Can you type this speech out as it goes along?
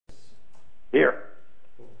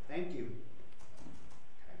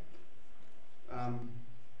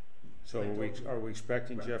are we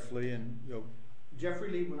expecting Right. Jeff Lee and Jeffrey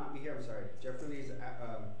Lee will not be here, I'm sorry. Jeffrey Lee is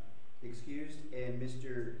excused, and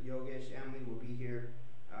Mr. Yogesh Amli will be here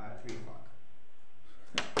at 3 o'clock.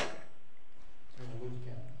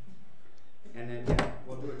 And then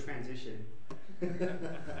we'll do a transition. The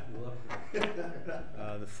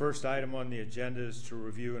first item on the agenda is to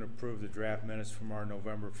review and approve the draft minutes from our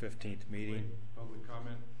November 15th meeting. Public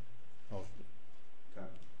comment? Oh.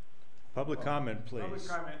 Public comment, please. Public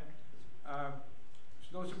comment.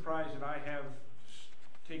 It's no surprise that I have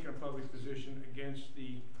taken a public position against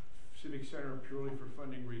the Civic Center purely for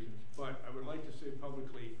funding reasons. But I would like to say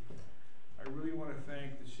publicly, I really want to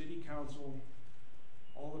thank the City Council,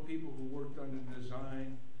 all the people who worked on the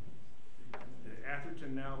design, the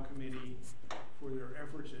Atherton Now Committee, for their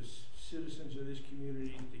efforts as citizens of this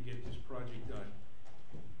community to get this project done.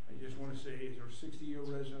 I just want to say, as a 60-year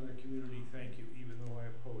resident of the community, thank you, even though I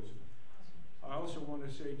oppose it. I also want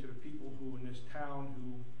to say to the people who in this town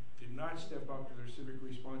who did not step up to their civic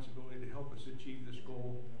responsibility to help us achieve this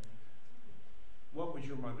goal, what would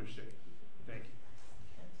your mother say? Thank you.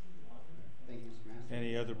 Thank you, Mr. Master.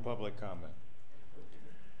 Any other public comment?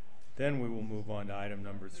 Then we will move on to item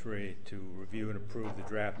number 3, to review and approve the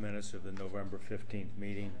draft minutes of the November 15th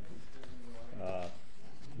meeting.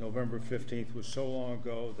 November 15th was so long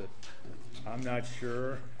ago that I'm not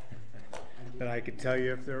sure that I could tell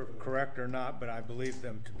you if they're correct or not, but I believe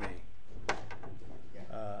them to be.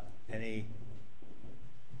 Any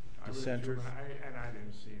dissenters? And I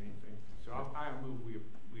didn't see anything. So I'll move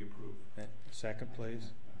we approve. Second,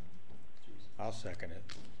 please. I'll second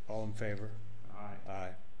it. All in favor? Aye.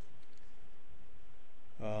 Aye.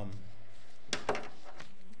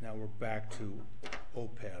 Now we're back to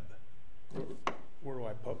OPEB. Where do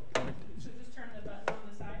I point? So just turn the button on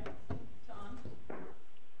the side to on.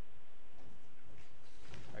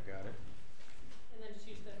 I got it. And then just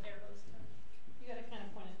use the arrows to, you gotta kind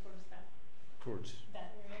of point it towards Towards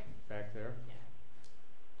that area. back there. Yeah.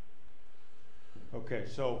 Okay,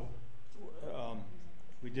 so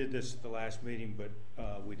we did this at the last meeting, but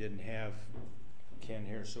we didn't have Ken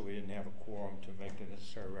here, so we didn't have a quorum to make the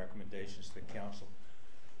necessary recommendations to the council.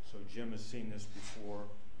 So Jim has seen this before.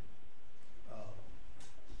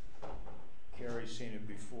 Carrie's seen it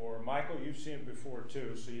before. Michael, you've seen it before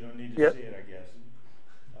too, so you don't need to see it, I guess.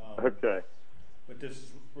 Okay. But this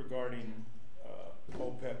is regarding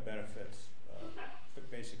OPEB benefits,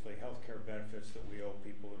 but basically healthcare benefits that we owe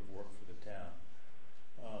people that have worked for the town.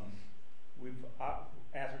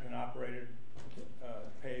 Atherton operated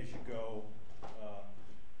pay-as-you-go.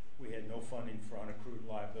 We had no funding for unaccrued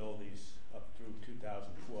liabilities up through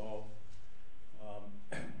 2012.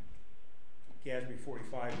 GASB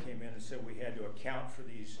 45 came in and said we had to account for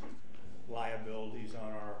these liabilities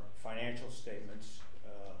on our financial statements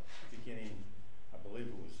beginning, I believe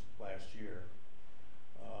it was last year,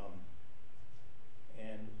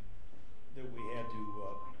 and that we had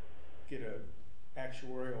to get an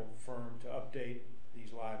actuarial firm to update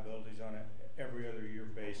these liabilities on an every other year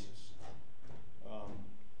basis,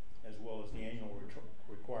 as well as the annual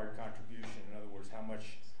required contribution. In other words, how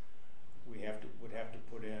much we would have to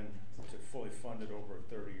put in to fully fund it over a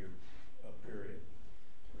 30-year period.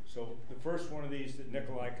 So the first one of these that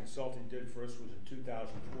Nikolai Consulting did for us was in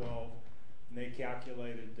 2012, and they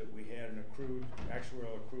calculated that we had an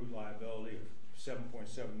actuarial accrued liability of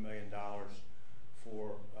 $7.7 million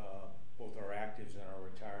for both our actives and our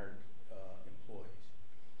retired employees.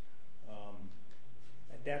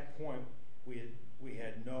 At that point, we had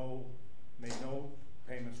made no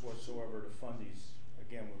payments whatsoever to fund these.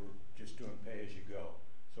 Again, we were just doing pay as you go.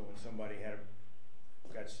 So when somebody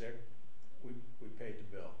got sick, we paid the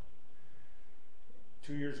bill.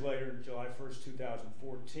 2 years later, July 1st,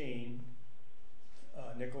 2014,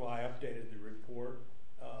 Nikolai updated the report.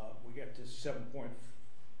 We got to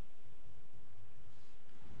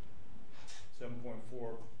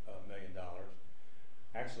 $7.4 million.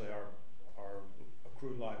 Actually, our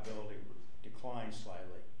accrued liability declined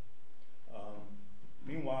slightly.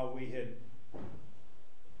 Meanwhile, we had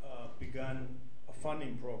begun a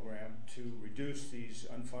funding program to reduce these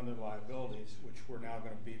unfunded liabilities, which we're now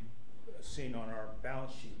going to be seen on our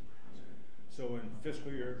balance sheet. So in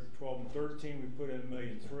fiscal year 12 and 13, we put in $1.3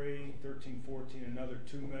 million, 13, 14, another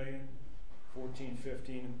 $2 million, 14,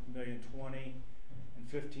 15, $1.020 million, and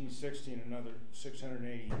 15, 16, another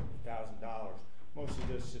 $680,000. Most of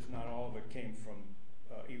this, if not all of it, came from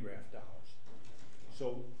ERAF dollars.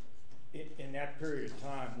 So in that period of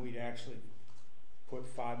time, we'd actually put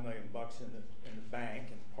 $5 million in the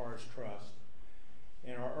bank in PARS Trust,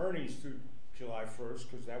 and our earnings through July 1st,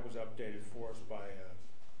 because that was updated for us by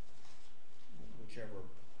whichever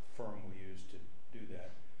firm we used to do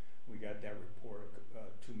that, We got that report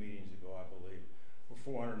 2 meetings ago, I believe, for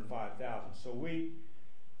 $405,000. So we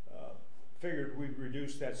figured we'd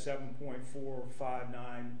reduce that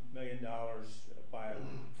 $7.459 million by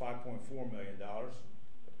 $5.4 million.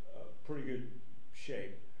 Pretty good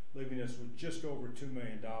shape, leaving us with just over $2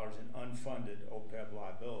 million in unfunded OPEB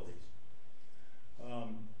liabilities,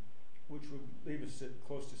 which would leave us at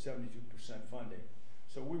close to 72% funding.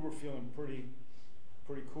 So we were feeling pretty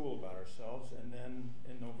cool about ourselves. And then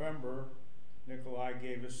in November, Nikolai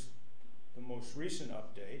gave us the most recent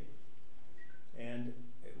update, and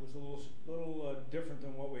it was a little different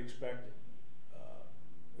than what we expected.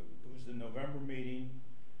 It was the November meeting.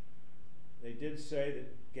 They did say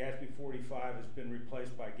that GASB 45 has been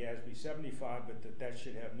replaced by GASB 75, but that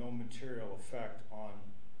should have no material effect on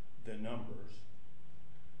the numbers.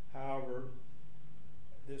 However,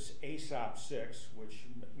 this ASOP 6, which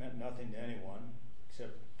meant nothing to anyone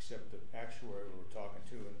except the actuary we were talking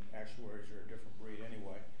to, and actuaries are a different breed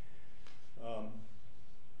anyway,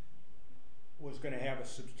 was going to have a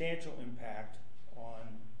substantial impact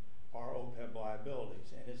on our OPEB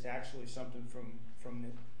liabilities, and it's actually something from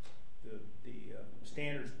the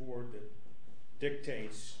standards board that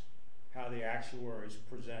dictates how the actuaries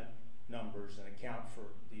present numbers and account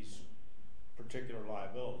for these particular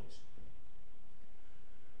liabilities.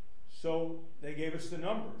 So they gave us the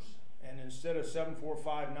numbers, and instead of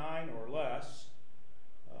 7,459 or less,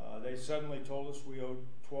 they suddenly told us we owed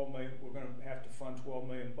 12 million. We're going to have to fund 12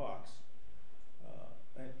 million bucks,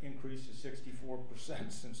 an increase of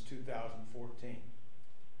 64% since 2014.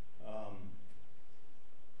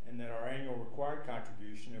 And that our annual required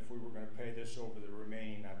contribution, if we were going to pay this over the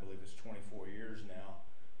remaining, I believe it's 24 years now,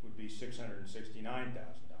 would be $669,000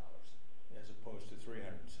 as opposed to 300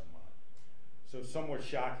 and some odd. So somewhat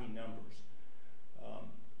shocking numbers.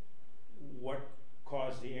 What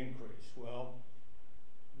caused the increase? Well,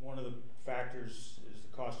 one of the factors is the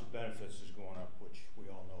cost of benefits is going up, which we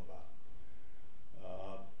all know about.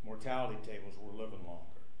 Mortality tables were living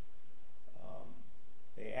longer.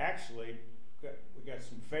 They actually we got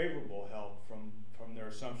some favorable help from their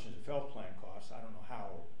assumptions of health plan costs. I don't know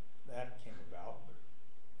how that came about, but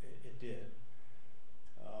it did.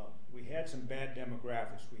 We had some bad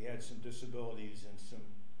demographics. We had some disabilities and some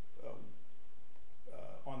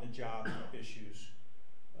on-the-job issues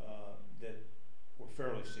that were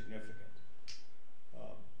fairly significant.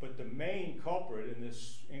 But the main culprit in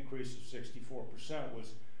this increase of 64%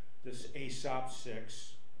 was this ASOP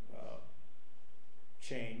 6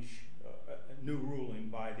 change, a new ruling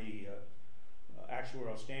by the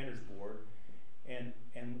Actuarial Standards Board, and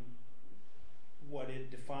what it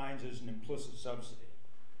defines as an implicit subsidy.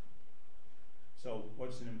 So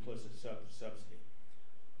what's an implicit subsidy?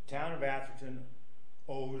 The town of Atherton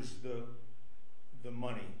owes the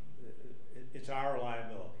money. It's our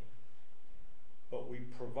liability. But we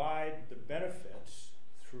provide the benefits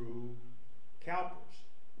through CalPERS,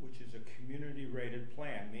 which is a community-rated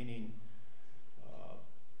plan, meaning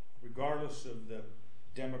regardless of the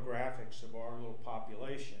demographics of our little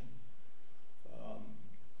population,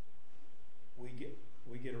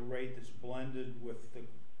 we get a rate that's blended with the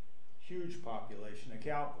huge population of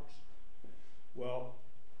CalPERS. Well,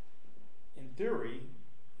 in theory,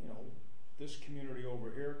 this community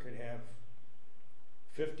over here could have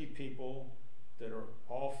 50 people that are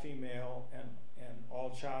all female and all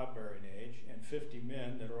childbearing age, and 50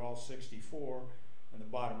 men that are all 64, and the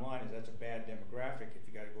bottom line is that's a bad demographic if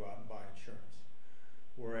you got to go out and buy insurance.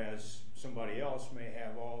 Whereas somebody else may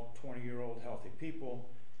have all 20-year-old healthy people,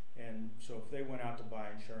 and so if they went out to buy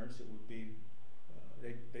insurance, it would be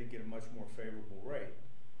they'd get a much more favorable rate.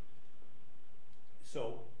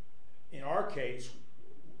 So in our case,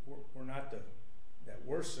 we're not that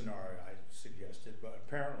worst scenario I suggested, but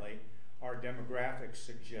apparently our demographics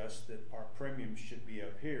suggest that our premiums should be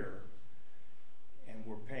up here, and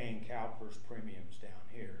we're paying CalPERS premiums down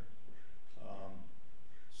here.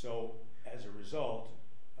 So as a result,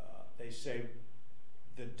 they say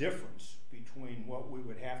the difference between what we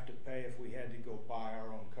would have to pay if we had to go buy our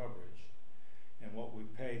own coverage and what we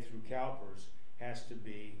pay through CalPERS has to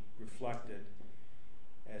be reflected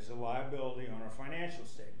as a liability on our financial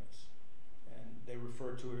statements. And they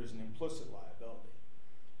refer to it as an implicit liability.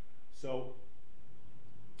 So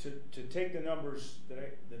to take the numbers,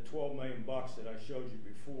 the 12 million bucks that I showed you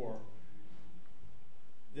before,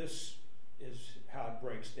 this is how it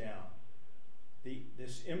breaks down.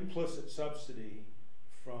 This implicit subsidy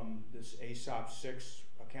from this ASOP 6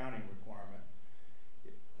 accounting requirement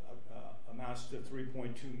amounts to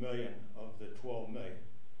 3.2 million of the 12 million.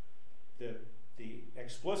 The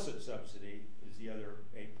explicit subsidy is the other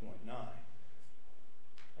 8.9.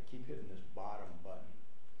 I keep hitting this bottom button.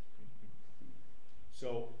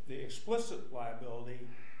 So the explicit liability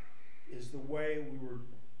is the way we were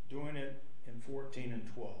doing it in 14 and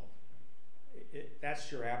 12.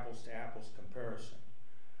 That's your apples to apples comparison.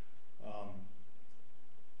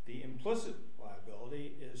 The implicit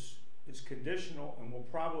liability is conditional and will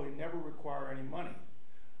probably never require any money.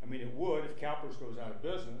 I mean, it would if CalPERS goes out of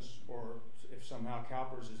business, or if somehow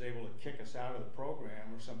CalPERS is able to kick us out of the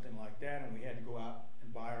program or something like that, and we had to go out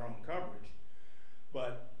and buy our own coverage.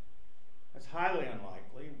 But that's highly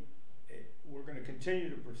unlikely. We're going to continue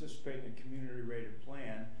to participate in a community rated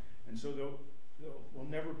plan, and so there will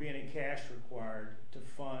never be any cash required to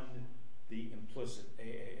fund the implicit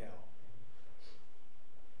AAL.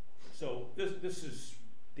 So this is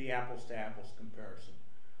the apples to apples comparison,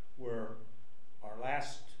 where our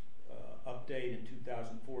last update in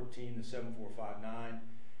 2014, the 7459,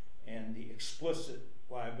 and the explicit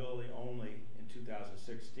liability only in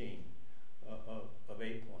 2016 of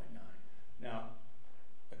 8.9. Now,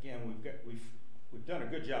 again, we've done a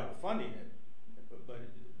good job of funding it, but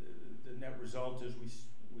the net result is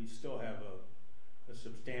we still have a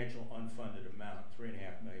substantial unfunded amount,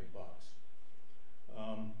 $3.5 million bucks,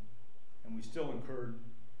 and we still incurred,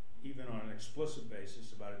 even on an explicit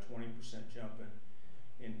basis, about a 20% jump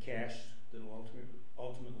in cash that will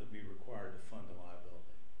ultimately be required to fund the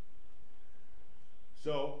liability.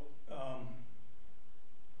 So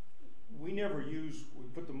we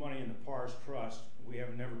put the money in the PARS trust. We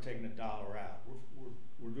have never taken a dollar out.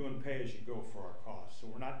 We're doing pay as you go for our costs, so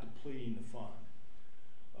we're not depleting the fund.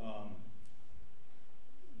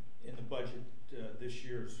 In the budget this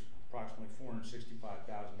year is approximately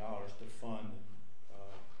 $465,000 to fund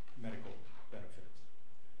medical benefits.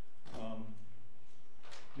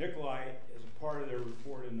 Nikolai, as a part of their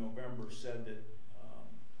report in November, said that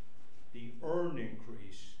the earned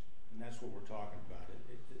increase, and that's what we're talking about,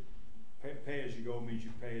 pay as you go means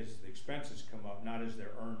you pay as the expenses come up, not as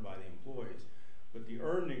they're earned by the employees. But the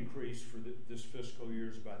earned increase for this fiscal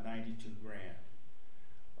year is about $92 grand.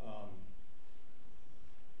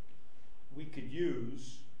 We could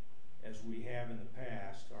use, as we have in the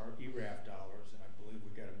past, our ERAF dollars, and I believe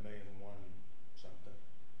we got $1.1 million something.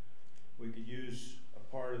 We could use a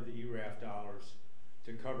part of the ERAF dollars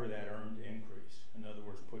to cover that earned increase. In other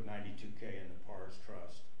words, put $92K in the PARS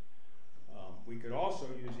trust. We could also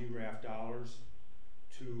use ERAF dollars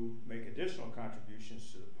to make additional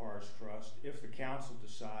contributions to the PARS trust if the council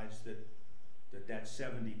decides that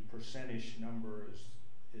 70%-ish number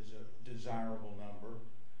is a desirable number,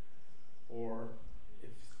 or if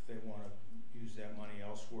they want to use that money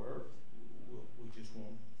elsewhere, we just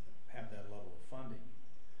won't have that level of funding.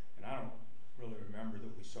 And I don't really remember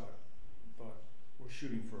that we thought we're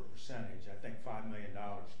shooting for a percentage. I think $5 million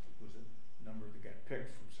was a number that got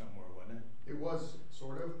picked from somewhere, wasn't it? It was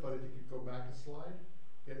sort of, but if you could go back a slide,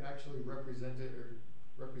 it actually represented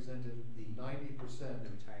the 90%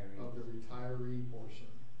 of the retiree portion.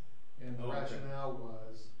 And the rationale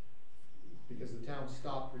was because the town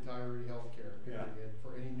stopped retiree health care period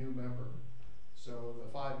for any new member. So the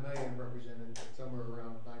 $5 million represented somewhere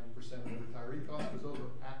around 90% of the retiree costs, because those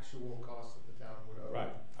are actual costs that the town would owe.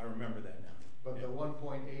 Right, I remember that now. But the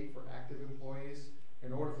 1.8 for active employees,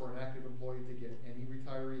 in order for an active employee to get any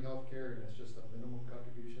retiree health care, and it's just a minimum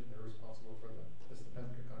contribution, they're responsible for it's the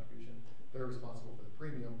PEMCA contribution, they're responsible for the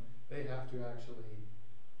premium, they have to actually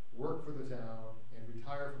work for the town and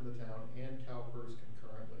retire from the town and CalPERS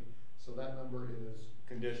concurrently. So that number is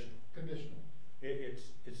conditional.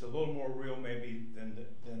 It's a little more real maybe than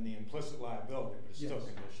the implicit liability, but it's still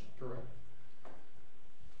conditional. Correct.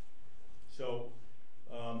 So,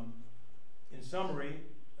 in summary,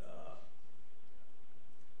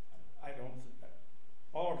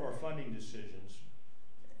 all of our funding decisions,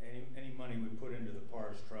 any money we put into the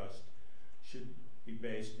PARS trust should be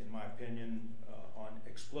based, in my opinion, on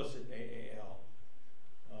explicit AAL.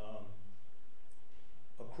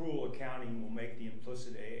 Accrual accounting will make the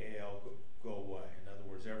implicit AAL go away. In other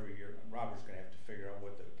words, every year, Robert's going to have to figure out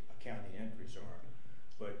what the accounting entries are,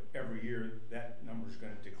 but every year that number is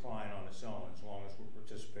going to decline on its own as long as we're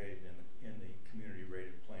participating in the community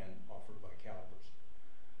rated plan offered by CalPERS.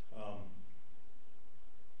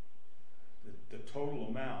 The total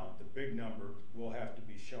amount, the big number, will have to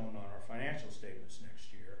be shown on our financial statements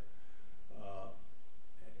next year.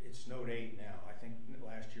 It's note 8 now. I think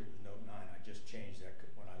last year was note 9. I just changed that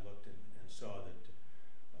when I looked and saw that,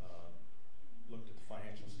 looked at the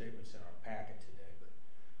financial statements in our packet today. But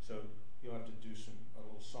so you'll have to do a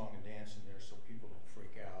little song and dance in there so people don't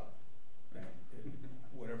freak out,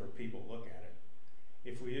 whatever people look at it.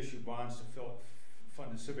 If we issue bonds to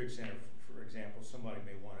fund the Civic Center, for example, somebody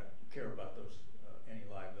may want to care about those any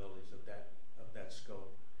liabilities of that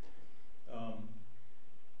scope.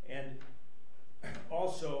 And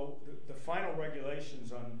also, the final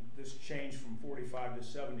regulations on this change from 45 to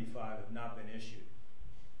 75 have not been issued.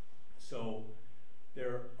 So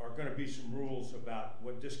there are going to be some rules about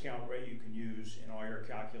what discount rate you can use in all your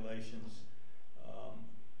calculations.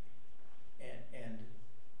 And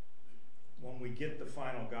when we get the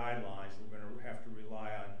final guidelines, we're going to have to rely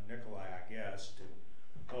on Nikolai, I guess, to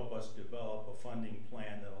help us develop a funding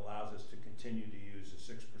plan that allows us to continue to use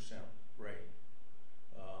a 6% rate.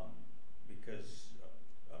 Because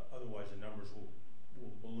otherwise the numbers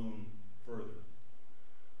will balloon further.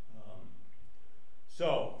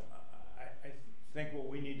 So I think what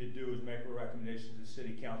we need to do is make a recommendation to the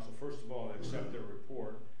City Council. First of all, to accept their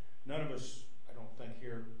report. None of us, I don't think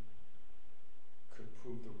here, could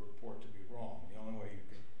prove the report to be wrong. The only way you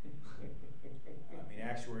could, I mean,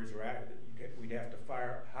 actuaries are, we'd have to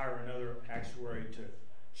hire another actuary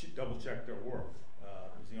to double check their work.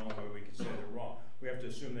 Is the only way we could say they're wrong. We have to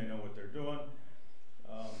assume they know what they're doing.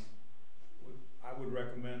 I would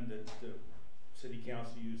recommend that the City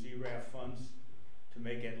Council use ERAF funds to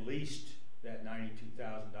make at least that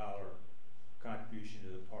 $92,000 contribution to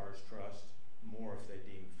the PARS Trust, more if they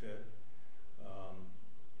deem fit,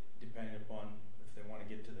 depending upon if they want to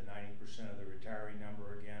get to the 90% of the retiree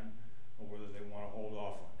number again, or whether they want to hold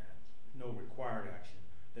off on that. No required action.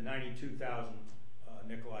 The 92,000,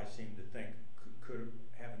 Nikolai seemed to think could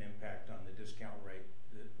have an impact on the discount rate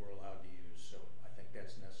that we're allowed to use, so I think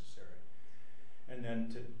that's necessary. And then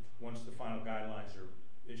once the final guidelines are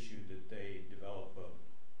issued, that they develop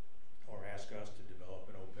or ask us to develop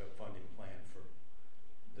an OPEB funding plan for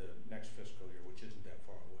the next fiscal year, which isn't that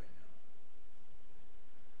far away now.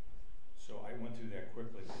 So I went through that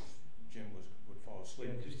quickly because Jim would fall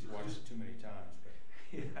asleep because he watched it too many times. But.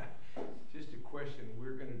 Yeah, just a question.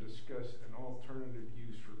 We're going to discuss an alternative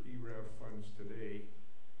use for ERAF funds today.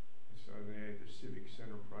 So they had the Civic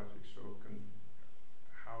Center project. So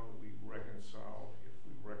how do we reconcile if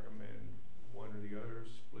we recommend one or the other,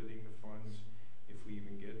 splitting the funds, if we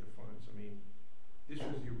even get the funds? I mean, this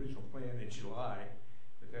was the original plan in July,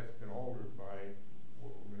 but that's been altered by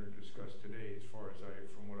what we're going to discuss today, as far as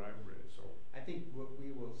from what I've read. So I think what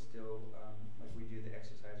we will still, like we do the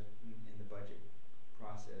exercise in the budget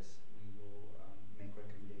process, we will make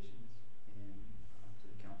recommendations to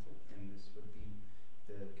the council, and this would be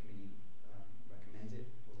the committee recommends it.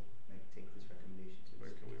 We'll take this recommendation to.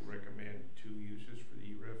 But can we recommend 2 uses for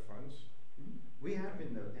the ERAF funds? Mm-hmm. We have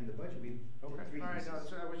in the budget. We okay. 3 All right. uses. No,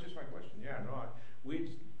 so that was just my question. Yeah. No,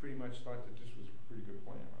 we pretty much thought that this was a pretty good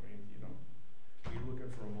plan. I mean, you know, are you looking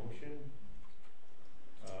for a motion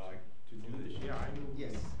to do this? Yeah, I move.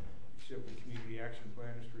 Yes. Accept the community action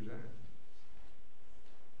plan as presented.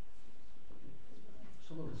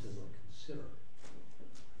 Some of it says like consider,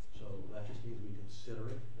 so that just means we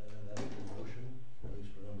consider it, that's the motion, at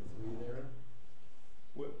least for number 3 there,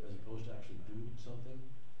 as opposed to actually do something.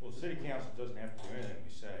 Well, the City Council doesn't have to do anything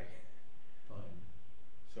we say. Fine.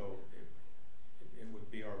 So it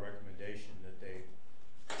would be our recommendation that they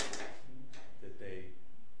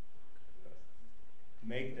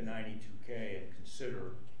make the 92K and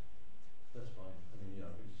consider. That's fine, I mean, you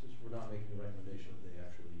know, it's just, we're not making a recommendation that they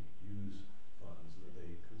actually use funds, that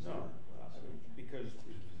they consider. Because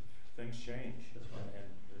things change. That's fine. And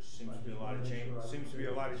there seems to be a lot of change. Sure, Seems to be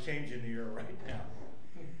a lot of change in the air right now.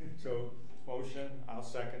 So motion, I'll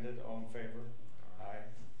second it. All in favor? Aye.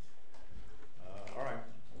 All right,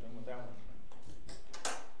 done with that one.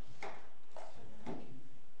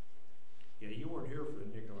 Yeah, you weren't here for the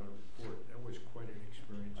Nikolai report. That was quite an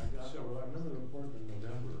experience. I remember the report in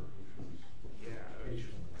November, which was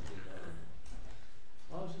educational.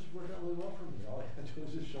 Well, it just worked out really well for me. All I had to do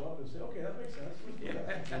was just show up and say, okay, that makes sense. Let's do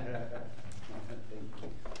that.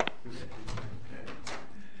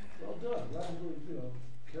 Well done. Glad to really,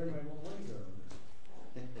 carry my own weight there.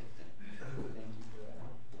 Thank you for that.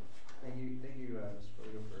 Thank you, Mr.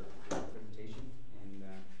 Polito, for the presentation and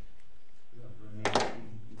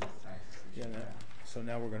remaining this time. Yeah. So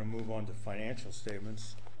now we're going to move on to financial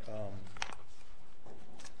statements. I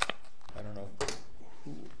don't know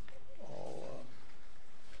who all.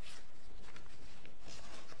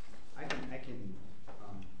 I can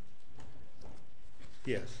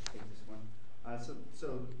Yes. take this one.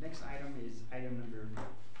 So next item is item number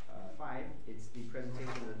 5. It's the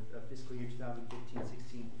presentation of fiscal year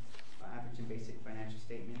 2015-16 Atherton Basic Financial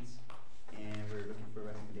Statements, and we're looking for a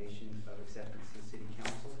recommendation of acceptance to the City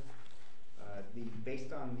Council.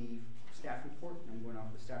 Based on the staff report, I'm going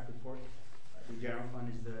off the staff report. The general fund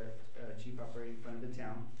is the chief operating fund of the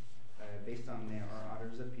town. Based on our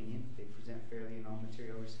auditor's opinion, they present fairly in all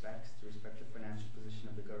material respects to respect the financial position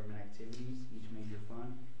of the government activities, each major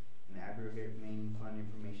fund, and the aggregate remaining fund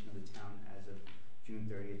information of the town as of June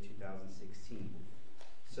 30th, 2016.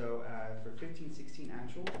 So for 15-16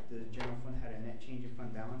 actual, the general fund had a net change in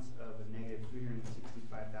fund balance of a negative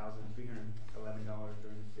 $365,311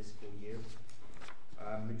 during the fiscal year.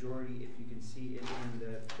 Majority, if you can see in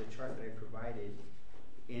the chart that I provided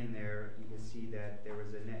in there, you can see that there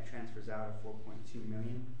was a net transfers out of 4.2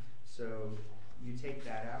 million. So you take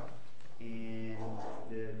that out, and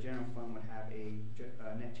the general fund would have a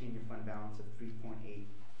net change in fund balance of 3.869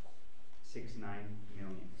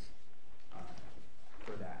 million.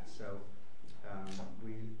 For that, so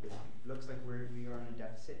it looks like we are in a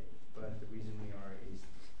deficit, but the reason we are is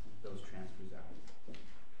those transfers out.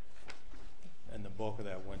 And the bulk of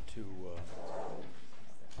that went to,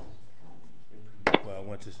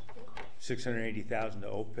 went to 680,000 to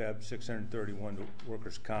OPEB, 631 to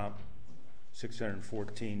workers' comp,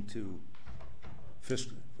 614 to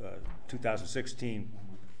fiscal 2016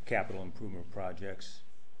 capital improvement projects,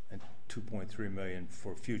 and 2.3 million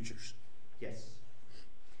for futures. Yes.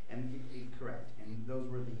 And correct, and those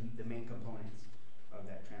were the main components of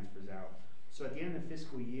that transfers out. So at the end of the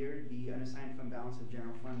fiscal year, the unassigned fund balance of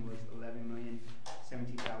general fund was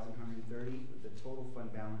 11,070,130, with a total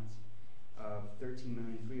fund balance of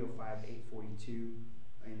 13,305,842.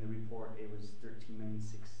 In the report, it was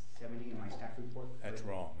 13,670 in my staff report. That's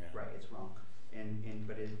wrong. Yeah. Right, it's wrong.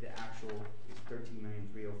 But the actual is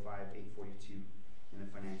 13,305,842 in the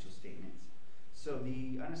financial statements. So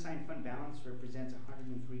the unassigned fund balance represents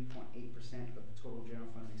 103.8% of the total general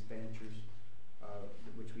fund expenditures,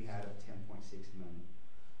 which we had of 10.6 million.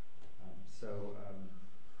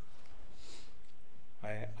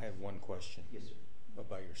 I have one question. Yes, sir.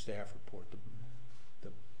 About your staff report.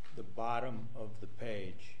 The bottom of the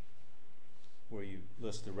page where you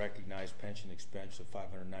list the recognized pension expense of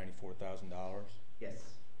 $594,000.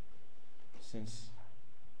 Yes. Since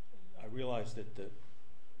I realize that the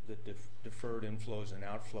deferred inflows and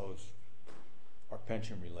outflows are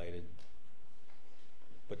pension related,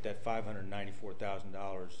 but that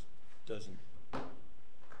 $594,000 doesn't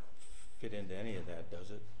fit into any of that,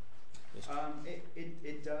 does it?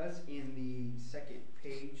 It does in the second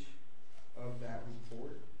page of that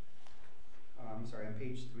report. I'm sorry, on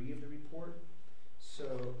page 3 of the report.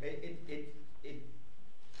 So it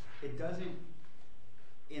doesn't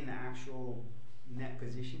in the actual net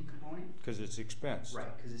position component. Because it's expense.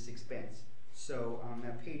 Right, because it's expense. So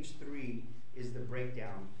at page 3 is the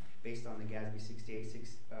breakdown based on the GASB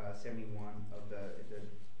 68671 of the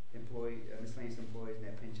employee miscellaneous employees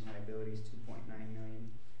net pension liabilities 2.9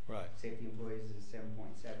 million. Right. Safety employees is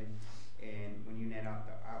 7.7, and when you net out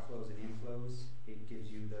the outflows and inflows, it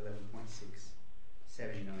gives you the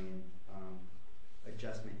 11.67 million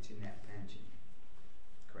adjustment to net pension.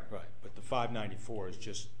 Correct. Right, but the 594 is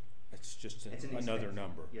just another expense.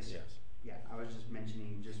 number. Yes, sir. Yes. Yeah, I was just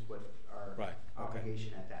mentioning just what our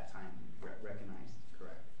obligation at that time recognized.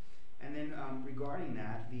 Correct. And then regarding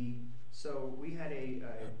that, so we had a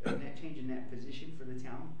net change in net position for the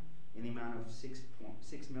town in the amount of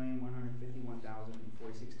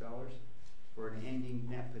 $6,151,046 for an ending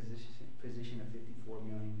net position of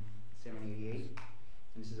 $54,788,000.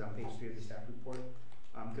 And this is on page 3 of the staff report.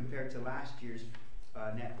 Compared to last year's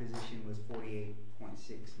net position was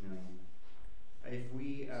 $48.6 million. If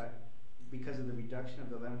we, because of the reduction of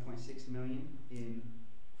the $11.6 million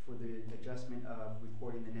for the adjustment of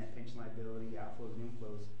recording the net pension liability, outflows and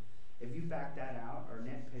inflows, if you back that out, our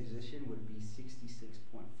net position would be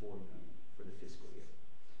 $66.4 million for the fiscal year.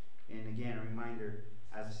 And again, a reminder,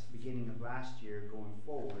 as beginning of last year going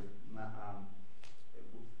forward,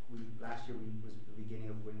 last year was the beginning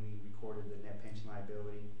of when we recorded the net pension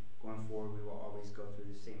liability. Going forward, we will always go through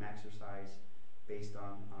the same exercise based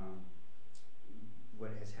on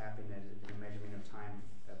what has happened as a measurement of time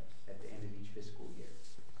at the end of each fiscal year.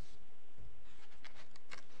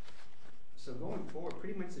 So going forward,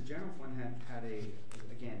 pretty much the general fund had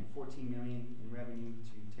again, 14 million in revenue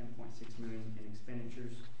to 10.6 million in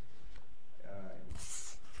expenditures.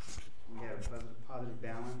 We had a positive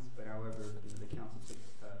balance, but however, the council took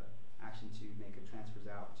action to make a transfers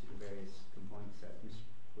out to the various components that Mr.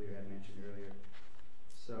 Clear had mentioned earlier.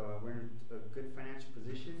 So we're in a good financial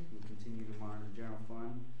position. We continue to monitor the general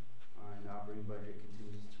fund, and the operating budget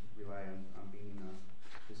continues to rely on being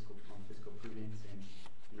fiscal prudence and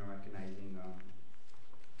recognizing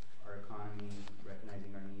our economy, recognizing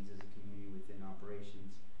our needs as a community within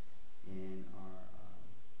operations and our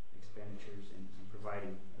expenditures and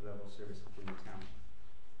providing a level of service within the town.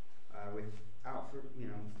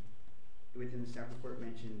 Within the staff report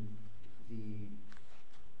mentioned the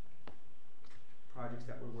projects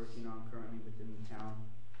that we're working on currently within the town,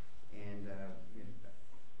 and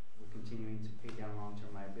We're continuing to pay down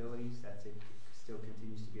long-term liabilities, still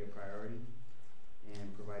continues to be a priority,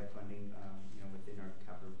 and provide funding, within our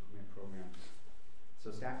capital improvement program.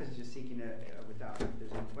 So staff is just seeking without, if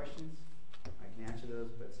there's any questions, I can answer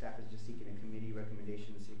those, but staff is just seeking a committee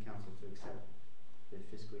recommendation to the City Council to accept the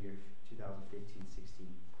fiscal year 2015-16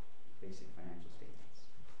 basic financial statements.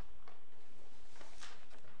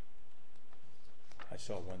 I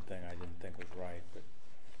saw one thing I didn't think was right, but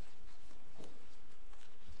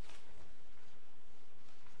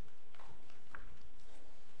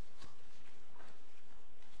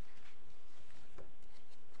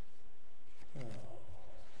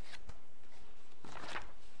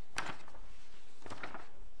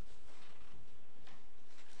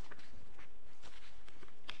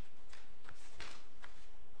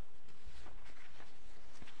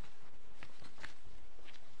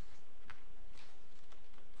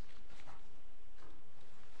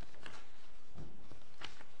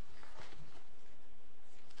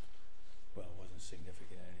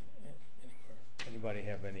significant anywhere. Anybody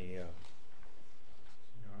have any, No,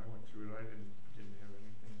 I went through it, I didn't have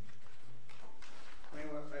anything.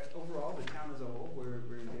 Overall, the town as a whole,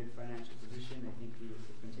 we're in a good financial position. I think we will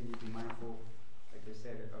continue to be mindful, like I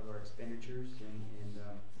said, of our expenditures, and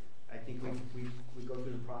I think we go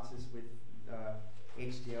through the process with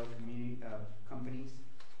HDL community companies,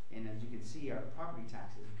 and as you can see, our property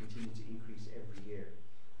taxes continue to increase every year,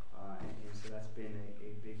 and so that's been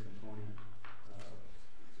a big component.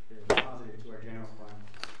 Positive to our general fund,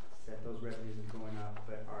 that those revenues are going up,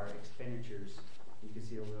 but our expenditures, you can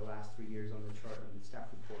see over the last 3 years on the chart on the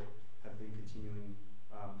staff report, have been continuing,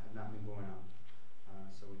 have not been going up.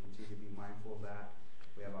 So we continue to be mindful of that.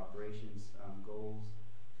 We have operations goals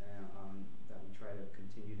that we try to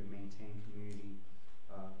continue to maintain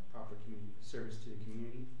proper community service to the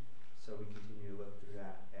community. So we continue to look through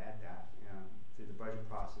that, add that through the budget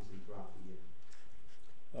process and throughout the year.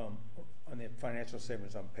 on the financial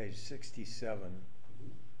statements on page 67,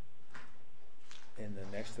 in the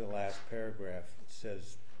next to the last paragraph, it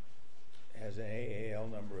says, has an AAL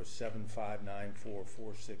number of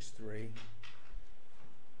 7594463.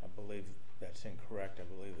 I believe that's incorrect. I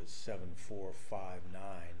believe it's 7459244.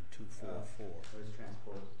 It was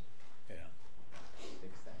transposed. Yeah.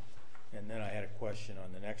 Fix that. And then I had a question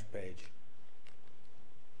on the next page.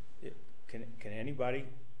 Can anybody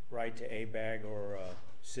write to ABAG or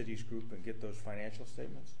Cities Group and get those financial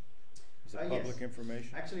statements? Is it public yes.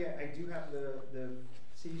 information? Actually, I do have the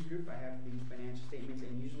Cities Group. I have the financial statements,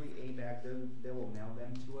 and usually ABAG, they will mail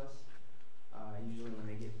them to us. Usually when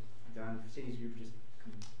they get done, Cities Group just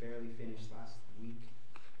barely finished last week.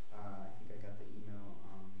 I think I got the email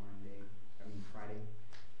on Friday.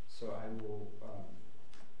 So I will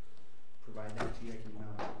provide that to you. I can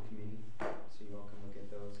email it to the committee, so you all can look at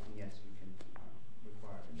those. And yes, you can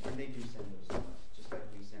require them. And they do send those to us, just like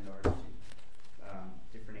we send ours to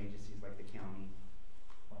different agencies like the county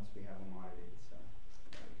once we have them audited. So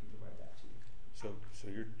we can provide that to you. So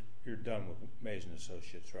you're done with Mays and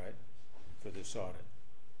Associates, right? For this audit.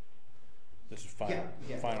 This is final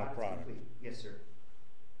final product. Complete. Yes, sir.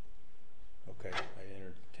 Okay, I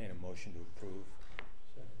entertain a motion to approve.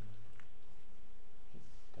 Second.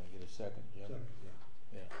 Can I get a second, Jim? Second,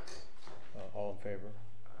 yeah. Yeah. All in favor?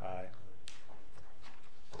 Aye.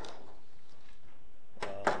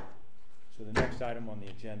 So the next item on the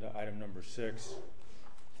agenda, item number 6,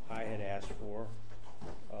 I had asked for.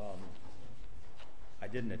 I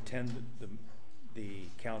didn't attend the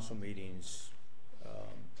council meetings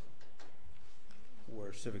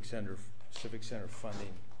where Civic Center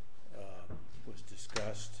funding was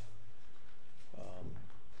discussed.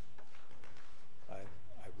 I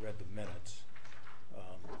read the minutes,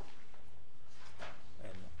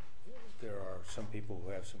 and there are some people who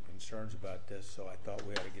have some concerns about this, so I thought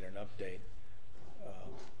we ought to get an update.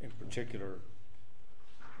 In particular,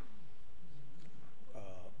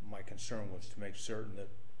 my concern was to make certain that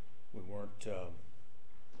we weren't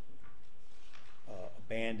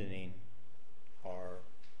abandoning our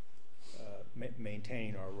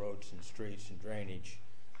maintaining our roads and streets and drainage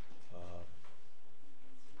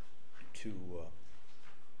to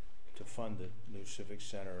fund the new civic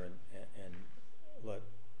center and let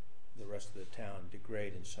the rest of the town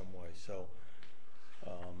degrade in some way. So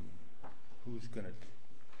who's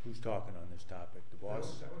talking on this topic? The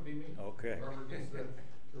boss? That would be me. Okay. Robert gets the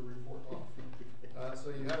report off. So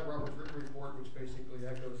you have Robert's written report, which basically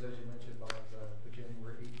echoes, as you mentioned, about the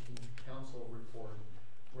January 18th council report,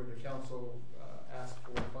 where the council asked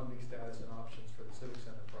for funding status and options for the Civic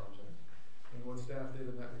Center project. And what staff did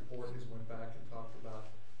in that report is went back and talked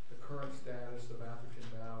about the current status of Atherton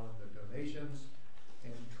Dow and the donations,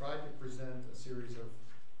 and tried to present a series of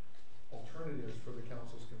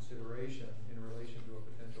consideration in relation to a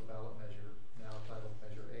potential ballot measure, now titled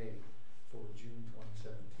Measure A, for June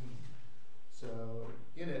 2017. So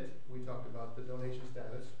in it, we talked about the donation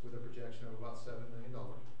status with a projection of about $7 million.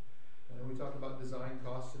 And then we talked about design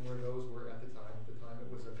costs and where those were at the time. At the time,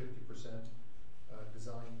 it was a 50%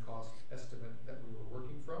 design cost estimate that we were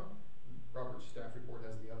working from. Robert's staff report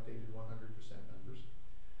has the updated 100% numbers.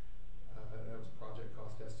 That was project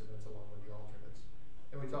cost estimates along with the alternates.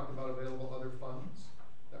 And we talked about available other funds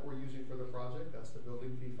that we're using for the project. That's the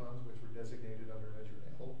building fee funds, which were designated under Measure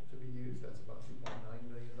L to be used. That's about $2.9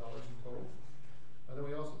 million in total. And then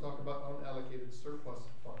we also talked about unallocated surplus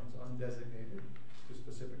funds, undesignated to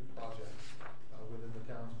specific projects within the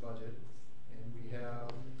town's budget. And we have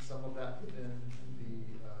some of that within the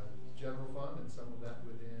general fund and some of that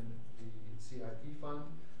within the CIP fund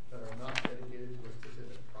that are not dedicated to a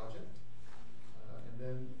specific project. And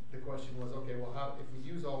then the question was, okay, well, how, if we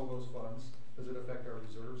use all of those funds, does it affect our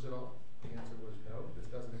reserves at all? The answer was no. This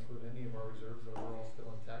doesn't include any of our reserves. Those are all still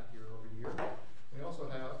intact year over year. We also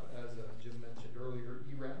have, as Jim mentioned earlier,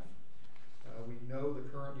 ERAF. We know the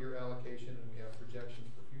current year allocation and we have projections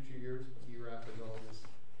for future years, but ERAF is always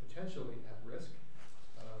potentially at risk.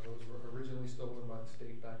 Those were originally stolen by the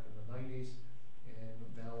state back in the 90s, and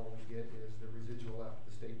now all we get is the residual after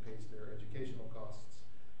the state pays their educational costs.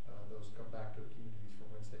 Those come back to the communities from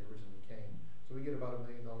whence they originally came. So we get about $1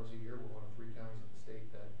 million a year. We're one of 3 counties in the state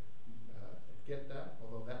that get that,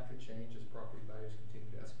 although that could change as property values continue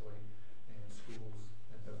to escalate and schools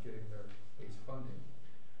end up getting their base funding.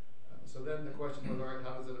 So then the question was, all right,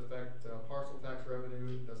 how does it affect parcel tax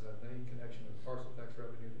revenue? Does it have any connection with parcel tax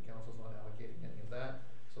revenue? The council's not allocating any of that.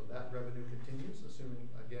 So that revenue continues, assuming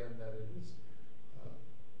again that it is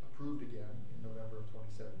approved again in November of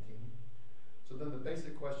 2017. So then the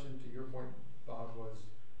basic question to your point, Bob, was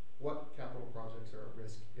what capital projects are at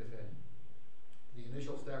risk, if any? The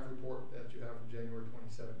initial staff report that you have from January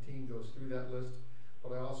 2017 goes through that list,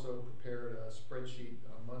 but I also prepared a spreadsheet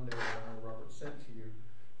on Monday that I know Robert sent to you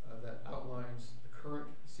that outlines the current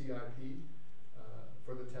CIP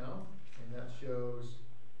for the town, and that shows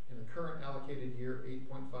in the current allocated year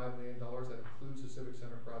 $8.5 million. That includes the Civic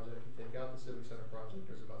Center project. You take out the Civic Center project,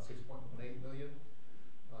 there's about $6.18 million.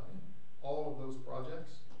 All of those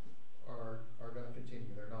projects are going to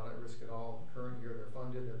continue. They're not at risk at all. The current year they're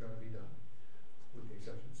funded, they're going to be done, with the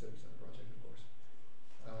exception of the Civic Center project, of course.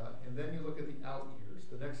 And then you look at the out years.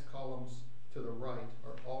 The next columns to the right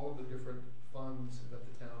are all of the different funds that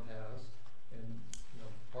the town has, and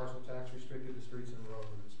parcel tax restricted to streets and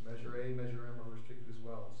roads. Measure A, Measure M are restricted as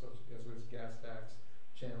well. So as with gas tax,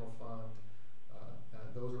 channel fund,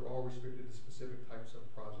 those are all restricted to specific types of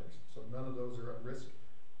projects. So none of those are at risk.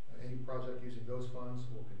 Any project using those funds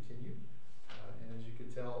will continue. And as you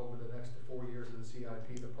can tell, over the next 4 years of the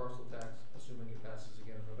CIP, the parcel tax, assuming it passes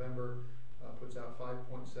again in November, puts out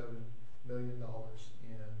 $5.7 million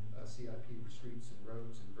in CIP for streets and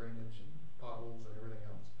roads and drainage and potholes and everything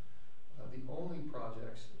else. The only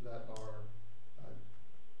projects that are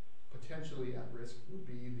potentially at risk would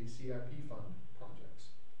be the CIP fund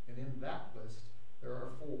projects. And in that list, there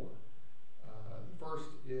are 4. The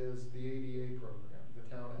first is the ADA program. The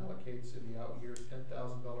town allocates in the out years $10,000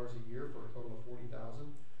 a year for a total of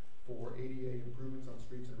 $40,000 for ADA improvements on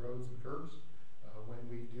streets and roads and curbs. When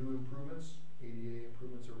we do improvements, ADA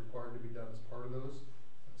improvements are required to be done as part of those.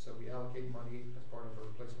 So we allocate money as part of a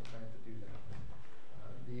replacement plan to do that.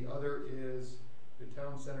 The other is the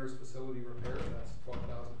town center's facility repair. That's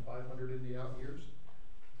 $12,500 in the out years.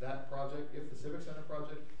 That project, if the Civic Center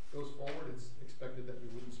project goes forward, it's expected that we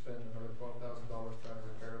wouldn't spend another $12,000 trying to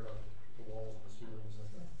repair the walls, the ceilings, and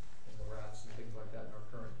the rats and things like that in our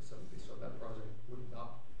current facility. So that project would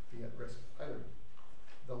not be at risk either.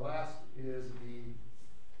 The last is the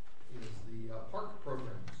park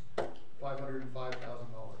programs, $505,000.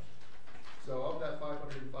 So of that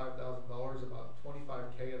 $505,000, about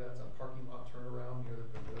 $25K of that's a parking lot turnaround near the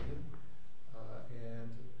pavilion,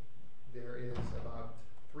 and there is about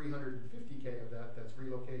 $350K of that's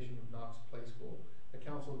relocation of Knox Play School. The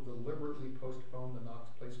council deliberately postponed the Knox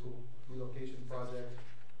Play School relocation project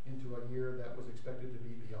into a year that was expected to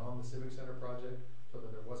be beyond the Civic Center project, so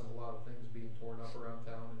that there wasn't a lot of things being torn up around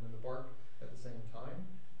town and in the park at the same time.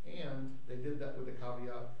 And they did that with the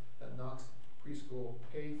caveat that Knox Preschool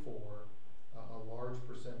pay for a large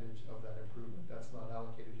percentage of that improvement. That's not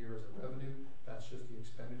allocated here as a revenue. That's just the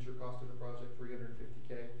expenditure cost of the project,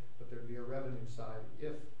 $350K, but there'd be a revenue side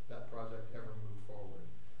if that project ever moved forward.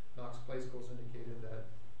 Knox Play Schools indicated that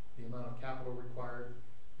the amount of capital required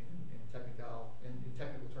in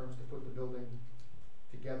technical terms to put the building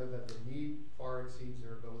together that they need far exceeds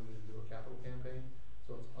their ability to do a capital campaign. So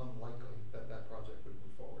so it's unlikely that that project would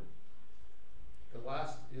move forward. The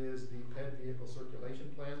last is the PED vehicle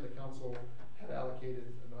circulation plan. The council had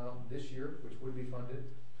allocated an amount this year, which would be funded,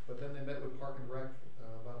 but then they met with Park and Rec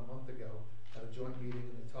about a month ago at a joint meeting,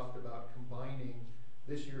 and they talked about combining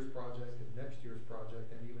this year's project and next year's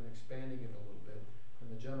project and even expanding it a little bit.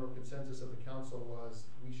 And the general consensus of the council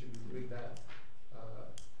was we should be doing that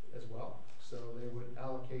as well. So they would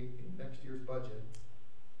allocate in next year's budget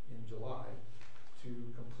in July to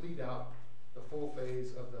complete out the full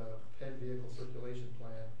phase of the PED vehicle circulation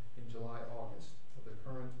plan in July, August of the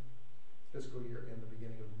current fiscal year and the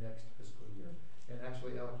beginning of next fiscal year, and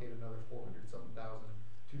actually allocate another 400-something thousand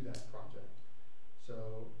to that project.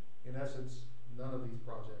 So in essence, none of these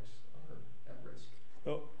projects are at risk.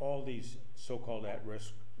 All these so-called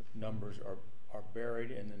at-risk numbers are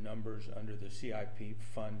buried in the numbers under the CIP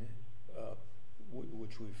fund,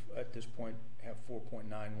 which we've at this point have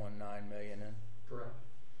 4.919 million in. Correct.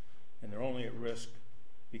 And they're only at risk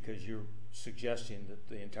because you're suggesting that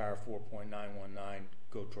the entire 4.919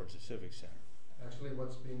 go towards the Civic Center. Actually,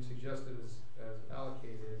 what's being suggested as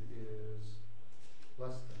allocated is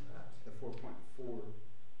less than that. The 4.4,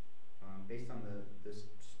 based on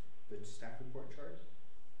the staff report chart,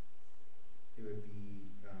 it would be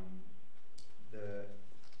the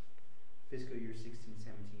fiscal year 16-17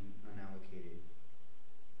 unallocated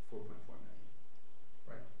 4.4 million.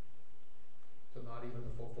 Right. So not even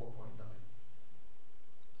the full 4.9.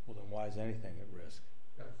 Well, then why is anything at risk?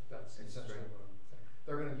 That's essentially right. what I'm saying.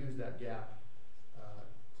 They're going to use that gap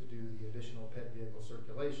to do the additional PED vehicle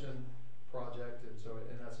circulation project, and so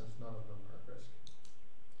in essence, none of them are at risk.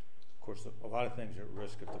 Of course, a lot of things are at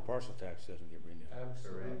risk if the parcel tax doesn't get renewed.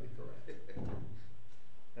 Absolutely correct.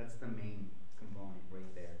 That's the main component right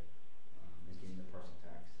there, is getting the parcel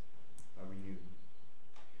tax renewed.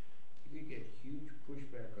 You could get huge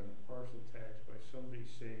pushback on the parcel tax by somebody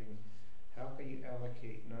saying, how can you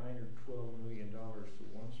allocate $9 or $12 million to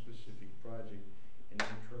one specific project and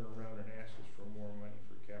then turn around and ask us for more money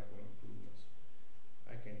for capital improvements?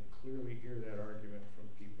 I can clearly hear that argument from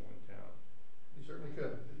people in town. You certainly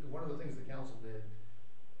could. One of the things the council did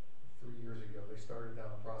 3 years ago, they started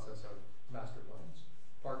down a process of master plans.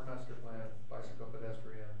 Park master plan, bicycle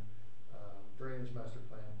pedestrian, drainage master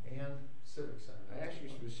plan, and civic center. I asked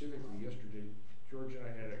you specifically yesterday, George and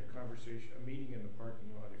I had a conversation, a meeting in the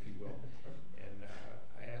parking lot, if you will, and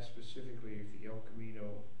I asked specifically if the El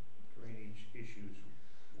Camino drainage issues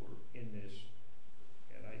were in this,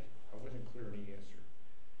 and I wasn't clear on the answer.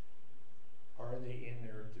 Are they in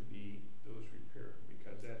there to be those repaired?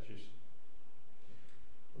 Because that's just...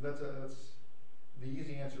 That's the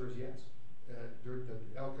easy answer is yes.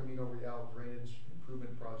 The El Camino Real drainage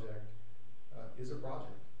improvement project is a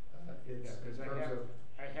project. It's Yeah, in because terms of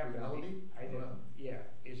reality. Yeah,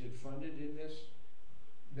 is it funded in this?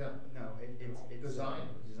 No. No, it's Design.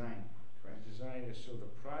 Design, correct. Design is, so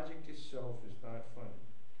the project itself is not funded.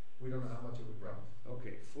 We don't know how much it would run.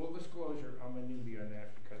 Okay, full disclosure, I'm a newbie on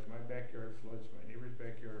that because my backyard floods, my neighbor's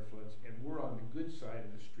backyard floods, and we're on the good side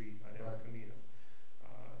of the street on El Right. Camino.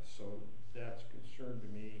 So that's a concern to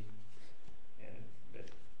me, and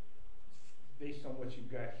that based on what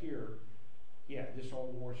you've got here, yeah, this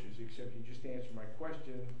all washes, except you just answered my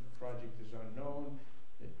question. The project is unknown.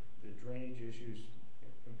 The drainage issues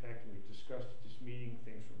impacting, we discussed at this meeting,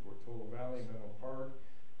 things from Portola Valley, Menlo Park,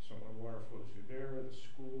 some of the water flows through there, the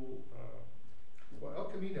school. Well,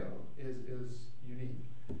 El Camino is unique.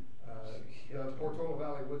 The Portola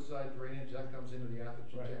Valley Woodside drainage, that comes into the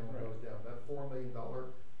Atherton Channel and goes down. That $4 million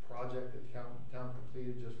project that town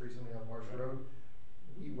completed just recently on Marsh Road,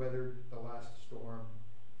 we weathered the last storm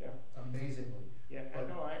amazingly. Yeah, I But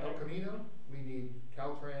know. El Camino, we need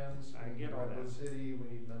Caltrans, I we need get all Redwood that. City, we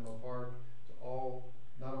need Menlo Park, to all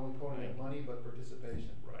not only pony up money, but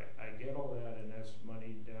participation. Right, I get all that, and that's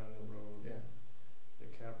money down the road. Yeah.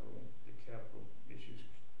 The capital issues.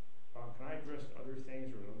 Can I address other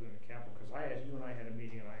things or other than the capital? Because you and I had a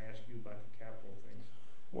meeting, and I asked you about the capital things.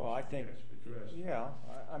 Well, I think, That's addressed. yeah,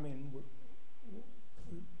 I mean,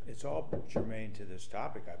 it's all germane to this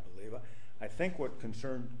topic, I believe. I think what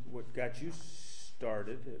got you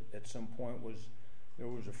started at some point was, there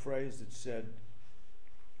was a phrase that said,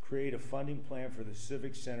 create a funding plan for the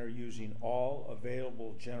Civic Center using all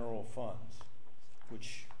available general funds,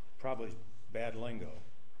 which probably is bad lingo.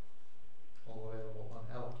 All available,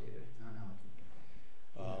 unallocated.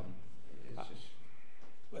 It's just,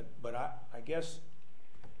 But I guess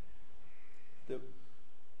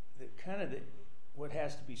what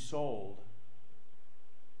has to be sold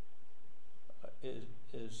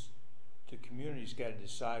is the community's got to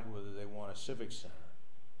decide whether they want a civic center,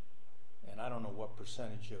 and I don't know what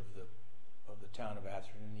percentage of of the town of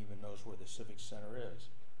Atherton even knows where the Civic Center is.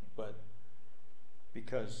 But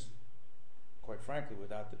because, quite frankly,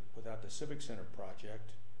 without the Civic Center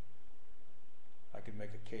project, I could make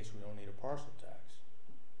a case we don't need a parcel tax.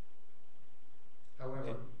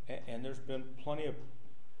 However, And there's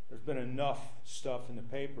been enough stuff in the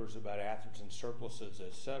papers about Atherton surpluses,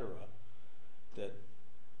 et cetera, that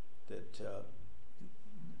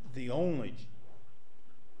the only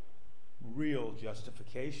real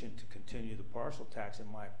justification to continue the parcel tax,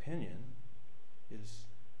 in my opinion, is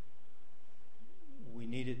we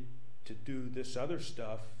needed to do this other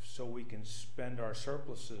stuff so we can spend our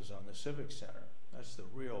surpluses on the Civic Center. That's the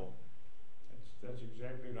real. That's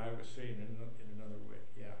exactly what I was saying in another way.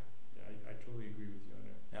 Yeah, I totally agree with you on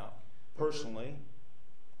that. Now, personally,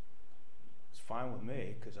 it's fine with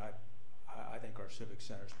me because I think our Civic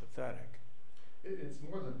Center is pathetic. it's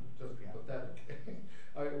more than just pathetic.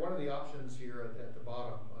 One of the options here at the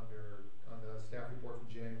bottom on the staff report from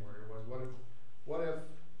January was what if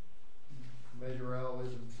Measure L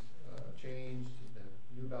isn't changed, the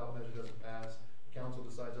new ballot measure doesn't pass, the council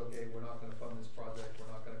decides, okay, we're not gonna fund this project, we're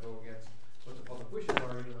not gonna go against what the public wishes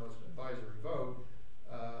are, even though it's an advisory vote.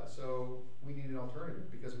 So we need an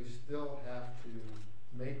alternative because we still have to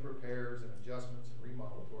make repairs and adjustments and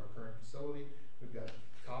remodel to our current facility. We've got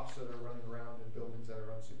cops that are running around in buildings that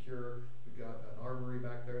are unsecure. We've got an armory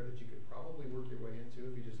back there that you could probably work your way into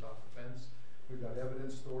if you just hop the fence. We've got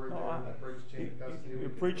evidence storage there that breaks chain of custody. You're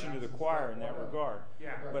preaching to the choir in that regard.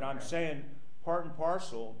 Yeah. Right. But I'm saying part and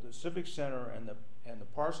parcel, the Civic Center and the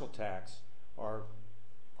parcel tax are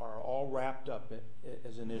all wrapped up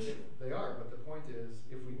as an issue. They are, but the point is,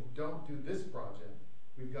 if we don't do this project,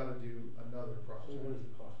 we've got to do another So project. what is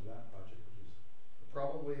the cost of that project, which is?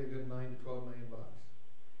 Probably a good $9 to $12 million.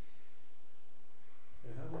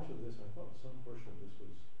 And how much of this, I thought some portion of this was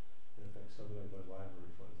in effect subsidized by library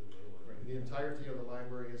funds that they were. The entirety of the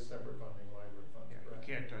library is separate funding, library funds. Yeah, you correct?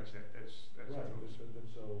 can't touch that. That's Right,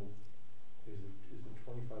 so is the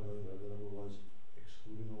 25 million, whatever the number was,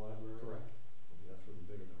 excluding the library? Correct. Okay, that's where the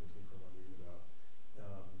bigger number came from, I'm reading about.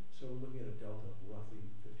 So we're looking at a delta of roughly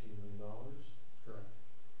 $15 million? Correct.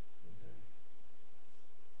 Okay.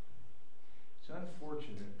 It's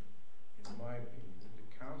unfortunate, in my opinion, that the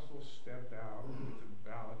council stepped out with a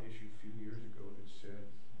ballot issue a few years ago that said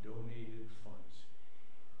donated funds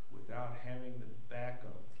without having the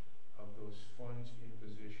backup of those funds in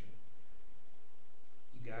position.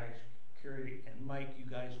 You guys carried it, and Mike, you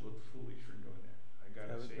guys look foolish for doing that. I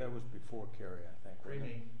gotta say. That was before Kerry, I think. wasn't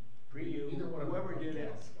it? You, Either one of whoever them. did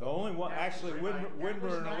it. The only one, That actually, was right.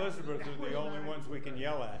 Widmer and That was not- Elizabeth that are the was only not- ones we can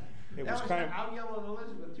yell at. It That was kind of. I'll yell at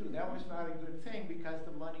Elizabeth too, that was not a good thing because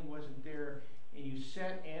the money wasn't there and you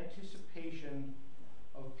set anticipation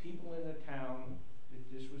of people in the town that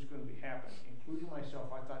this was gonna be happening, including myself.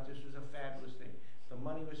 I thought this was a fabulous thing. The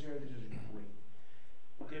money was there, this is great.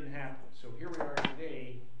 It didn't happen, so here we are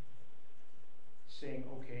today saying,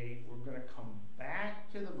 okay, we're gonna come back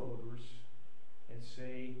to the voters and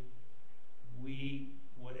say, we,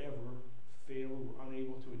 whatever, failed, were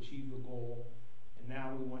unable to achieve the goal, and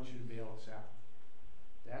now we want you to bail us out.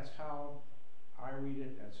 That's how I read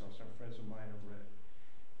it, that's how some friends of mine have read it.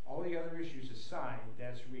 All the other issues aside,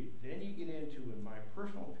 that's read. Then you get into, in my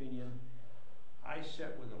personal opinion, I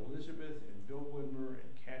sat with Elizabeth and Bill Widmer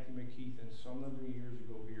and Kathy McKeithen some number of years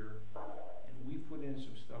ago here, and we put in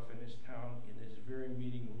some stuff in this town in this very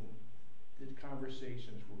meeting room. The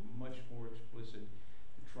conversations were much more explicit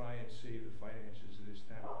to try and save the finances of this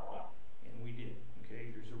town, and we did. Okay,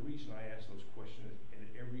 there's a reason I ask those questions at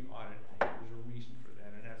every audit thing. There's a reason for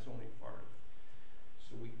that, and that's only part of it.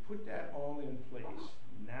 So we put that all in place.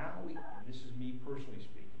 Now and this is me personally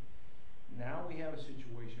speaking, now we have a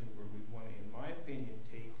situation where we want to, in my opinion,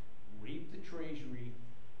 rape the treasury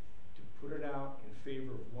to put it out in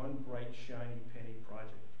favor of one bright, shiny penny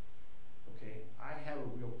project. Okay, I have a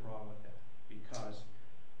real problem with that because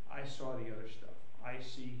I saw the other stuff. I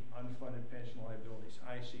see unfunded pension liabilities.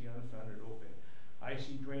 I see unfunded OPEB. I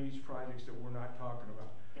see drainage projects that we're not talking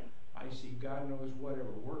about. I see God knows whatever,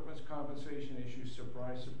 workman's compensation issues,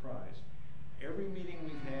 surprise, surprise. Every meeting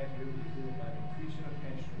we've had here, we hear about increasing the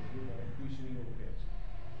pension, we hear about increasing the OPEBs.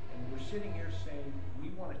 And we're sitting here saying, we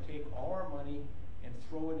want to take all our money and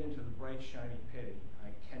throw it into the bright, shiny penny.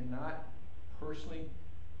 I cannot personally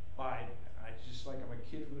buy it. It's just like I'm a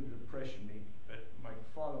kid with a depression maybe, but my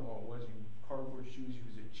father-in-law was in cardboard shoes. He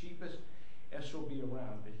was the cheapest SOB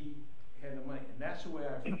around, but he had the money. And that's the way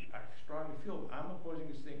I strongly feel. I'm opposing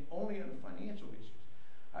this thing only on the financial issues.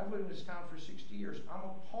 I've lived in this town for 60 years. I'm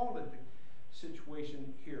appalled at the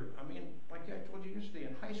situation here. I mean, like I told you yesterday,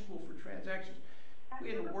 in high school for transactions, We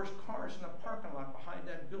had the worst cars in the parking lot behind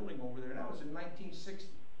that building over there, and that was in 1960.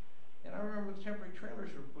 And I remember the temporary trailers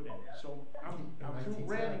were put in, so I'm through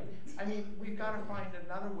ranting. I mean, we've gotta find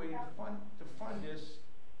another way to fund this.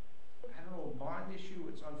 I don't know, a bond issue,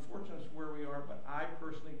 it's unfortunate it's where we are, but I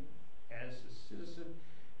personally, as a citizen,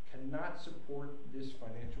 cannot support this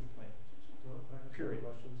financial plan. No, I have Period.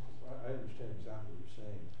 questions. I understand exactly what you're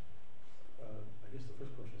saying. I guess the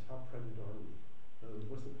first question is, how pregnant are we? In other words,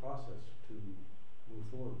 what's the process to move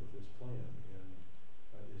forward with this plan?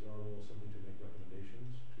 And is our role simply to make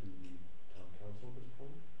recommendations to the town council at this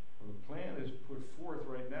point? Well, the plan is put forth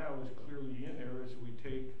right now, is clearly in there, is we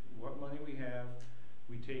take what money we have,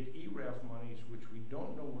 we take ERAF monies, which we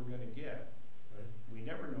don't know we're gonna get. Right. We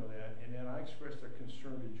never know that, and then I expressed a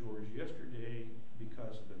concern to George yesterday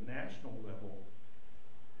because of the national level.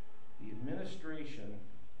 The administration,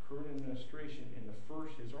 current administration in the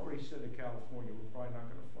first has already said to California, we're probably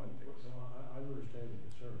not gonna fund things. No, I understand the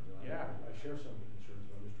concern. Yeah. I share some of the concerns,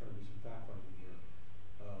 but I'm just trying to do some fact finding here.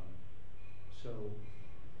 So,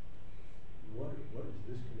 what is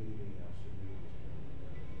this committee being asked to do?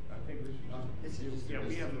 I think this is just a This is review. just a Yeah,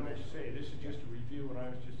 we have no review. to say, this is just a review, and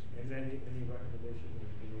I was just. Any recommendations that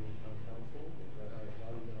are being made to town council? That are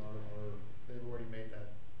not even our. They've already made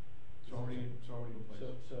that. It's already in place.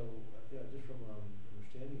 Yeah, just from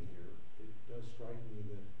understanding here, it does strike me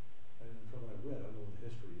that, and from what I've read, I don't know what the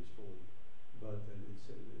history is fully, but that it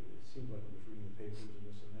seemed like I was reading the papers and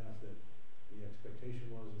this and that the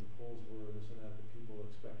expectation was, and the polls were, this and that people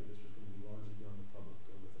expected this was going to be largely done with public,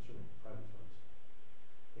 with certainly private funds.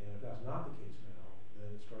 And if that's not the case now,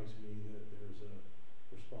 then it strikes me that there's a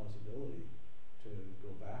responsibility to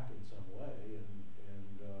go back in some way and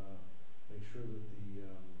make sure that the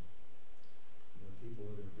people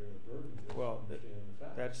that are going to bear the burden of this understand the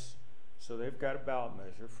facts. So they've got a ballot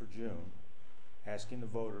measure for June, asking the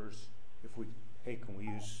voters if can we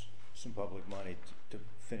use some public money to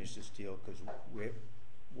finish this deal, because we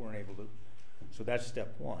weren't able to. So that's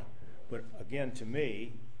step one. But again, to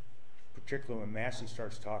me, particularly when Massey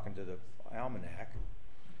starts talking to the almanac,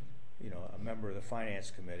 a member of the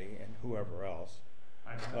finance committee and whoever else.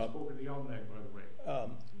 I haven't spoken to the almanac, by the way.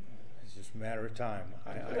 It's just a matter of time.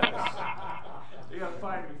 You gotta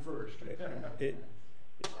find me first.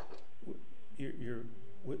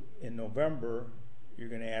 In November, you're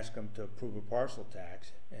going to ask them to approve a parcel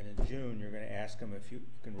tax, and in June, you're going to ask them if you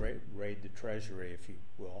can raid the treasury, if you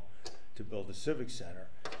will, to build a civic center.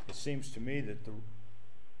 It seems to me that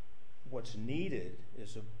what's needed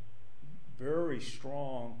is a very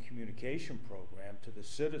strong communication program to the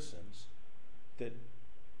citizens that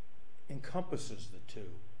encompasses the two,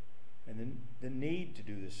 and then the need to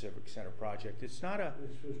do the civic center project. It's not a.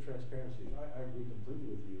 This was transparency. I agree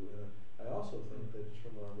completely with you. I also think that just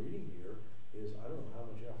from what I'm reading here is, I don't know how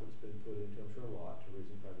much effort's been put into, I'm sure a lot, to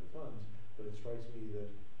raising private funds, but it strikes me that,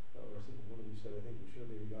 or I think one of you said, I think we should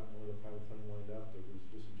have maybe got more of the private funding lined up. It was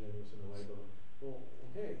disingenuous in a way, but well,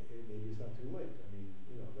 okay, maybe it's not too late. I mean,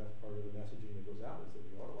 that's part of the messaging that goes out, is that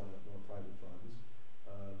we ought to line up more private funds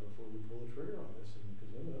before we pull the trigger on this, and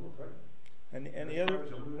because then we're pregnant. And the other. I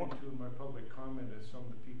was alluding to in my public comment is some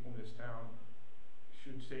of the people in this town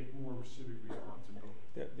should take more civic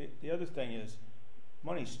responsibility. The other thing is,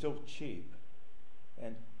 money's still cheap,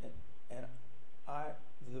 and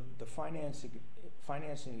the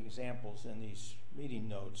financing examples in these meeting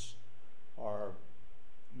notes are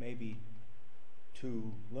maybe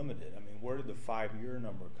too limited. I mean, where did the 5-year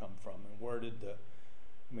number come from, and where did the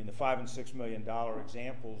 $5 and $6 million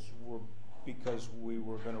examples were because we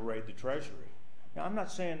were going to raid the treasury. Now, I'm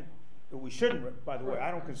not saying that we shouldn't. By the way, I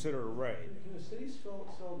don't consider it a raid. Can the city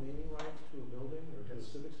sell naming rights to a building or to a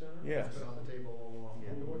civic center? Yes. It's been on the table all along.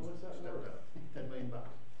 Yeah. What's that Stepped worth? up. $10 million.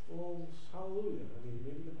 Well, hallelujah. I mean,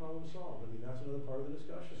 maybe the problem's solved. I mean, that's another part of the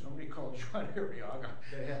discussion. Somebody called John Arriaga.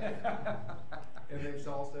 They have. And they've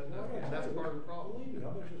all said no, and that's part of the problem. Believe me,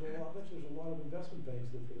 I bet there's a lot of investment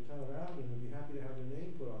banks that for the town of Abington would be happy to have their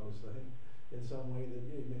name put on this thing in some way that,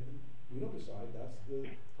 we don't decide. That's the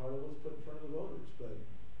part of what's put in front of the voters. But,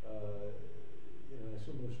 I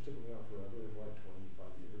assume they're sticking out forever. They're like 25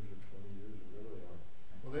 years or 20 years or whatever they are.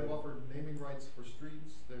 Well, they've offered naming rights for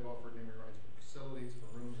streets, they've offered naming rights for facilities,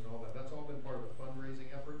 for rooms and all that. That's all been part of the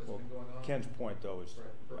fundraising effort that's been going on. Ken's point, though, is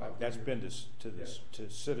that's been to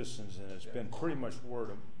citizens, and it's been pretty much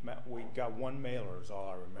word of mouth. We got one mailer, is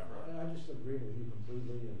all I remember. I just agree with you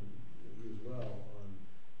completely, and you as well, on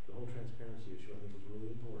the whole transparency issue. I think is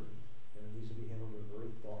really important, and it needs to be handled in a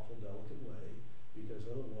very thoughtful, delicate way, because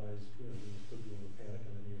otherwise, you just put people in a panic,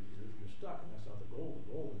 and then you're stuck, and that's not the goal.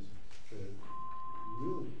 The goal is to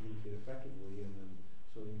really communicate effectively, and then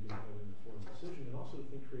so you can have an informed decision, and also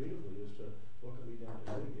think creatively as to what can be done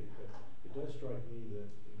to mitigate. But it does strike me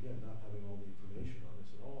that, again, not having all the information on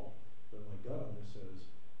this at all, but my gut on this says,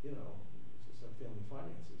 you know, it's like family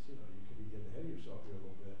finances, you know, you can be getting ahead of yourself here a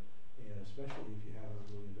little bit, and especially if you haven't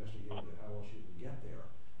really investigated how else you can get there,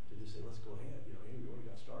 to just say, let's go ahead, you know, hey, we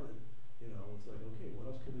already got started, you know, it's like, okay,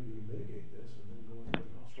 what else can we do to mitigate this, and then go into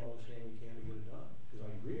how strong a stand we can to get it done. Because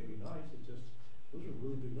I agree, it'd be nice, it's just, those are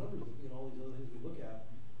really big numbers, looking at all these other things we look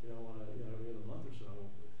at, you know, on a, you know, every other month or so,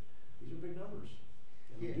 these are big numbers.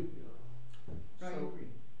 And we do, you know. No, I agree.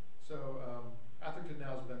 So, Atherton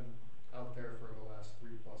now has been out there for the last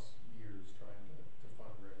 3+ years trying to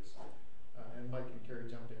fundraise. And Mike and Carrie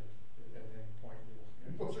jump in at any point.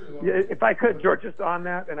 Yeah, if I could, George, just on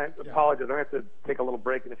that, and I Yeah. apologize, I have to take a little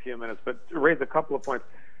break in a few minutes, but to raise a couple of points.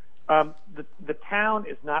 The town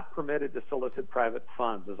is not permitted to solicit private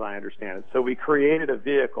funds, as I understand it. So we created a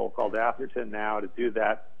vehicle called Atherton Now to do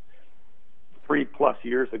that 3+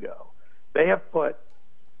 years ago. They have put,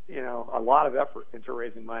 you know, a lot of effort into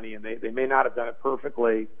raising money, and they may not have done it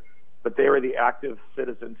perfectly, but they were the active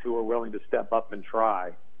citizens who were willing to step up and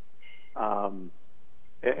try. And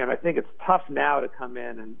I think it's tough now to come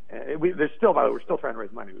in there's still, by the way, we're still trying to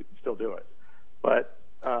raise money. We can still do it, but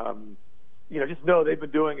you know, just know they've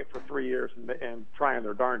been doing it for 3 years and trying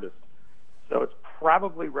their darndest. So it's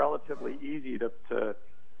probably relatively easy to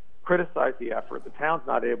criticize the effort. The town's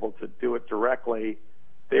not able to do it directly.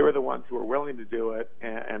 They were the ones who were willing to do it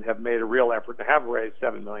and have made a real effort to have raised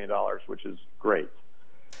 $7 million, which is great.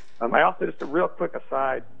 I also, just a real quick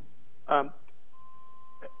aside,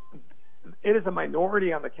 it is a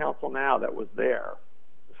minority on the council now that was there.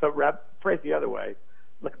 So phrased the other way,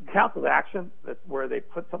 the council's action, where they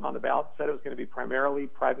put something on the ballot, said it was going to be primarily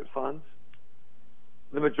private funds.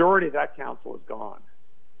 The majority of that council is gone.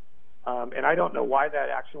 And I don't know why that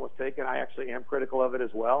action was taken. I actually am critical of it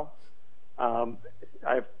as well.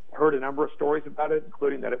 I've heard a number of stories about it,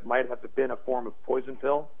 including that it might have been a form of poison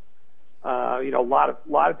pill. You know, a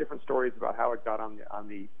lot of different stories about how it got on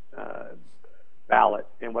the ballot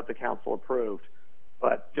and what the council approved.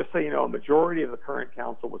 But just so you know, a majority of the current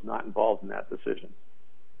council was not involved in that decision.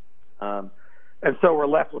 And so we're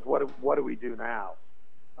left with what do we do now?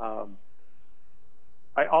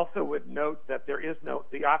 I also would note that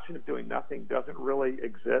the option of doing nothing doesn't really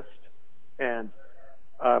exist. And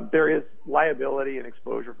there is liability and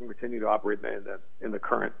exposure from continuing to operate in the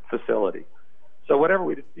current facility. So whatever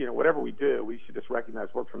we do, we should just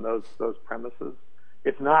recognize work from those premises.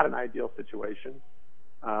 It's not an ideal situation,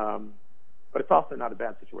 but it's also not a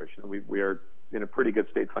bad situation. We are in a pretty good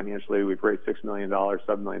state financially. We've raised $6 million,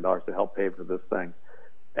 $7 million to help pay for this thing,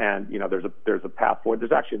 and you know there's a path forward.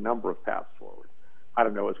 There's actually a number of paths forward. I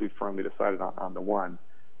don't know as we firmly decided on the one,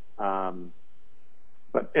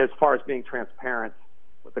 but as far as being transparent,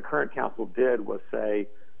 what the current council did was say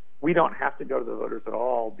we don't have to go to the voters at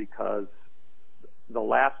all because the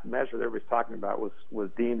last measure that everybody's talking about was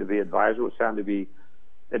deemed to be advisory, was found to be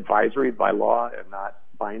advisory by law and not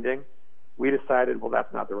binding. We decided, well,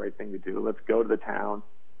 that's not the right thing to do. Let's go to the town,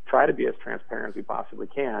 try to be as transparent as we possibly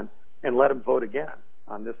can, and let them vote again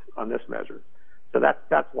on this measure. So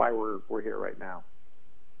that's why we're here right now.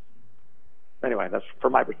 Anyway, that's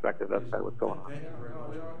from my perspective. That's kind of what's going on. Thank you very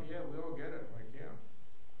much. We all get it. Like,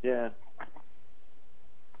 Yeah.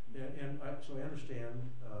 So I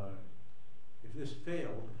understand. If this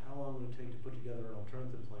failed, how long would it take to put together an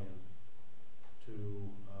alternative plan to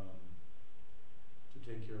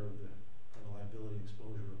take care of the kind of liability and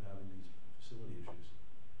exposure of having these facility issues?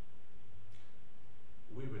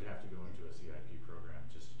 We would have to go into a CIP program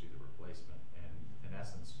just to do the replacement and, in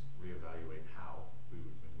essence, reevaluate how we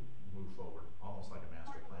would move forward, almost like a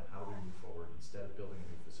master plan. How do we move forward instead of building a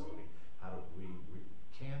new facility? How do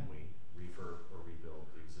can we refurb or rebuild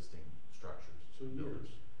the existing structures? So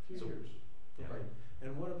years, years. Yeah. Okay.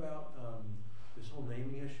 And what about this whole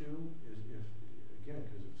naming issue? Because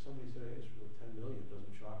if somebody says hey, it's worth $10 million, it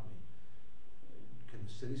doesn't shock me. Can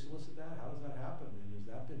the city solicit that? How does that happen? And has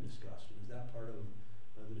that been discussed? And is that part of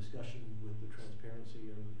the discussion with the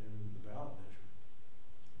transparency and the ballot measure?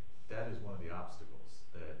 That is one of the obstacles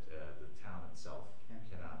that the town itself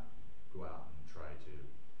cannot go out and try to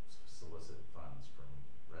solicit funds from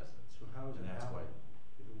residents. So how does and it that's happen? why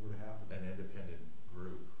if it were to happen? An independent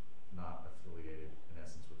group, not affiliated in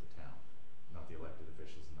essence with the town, not the elected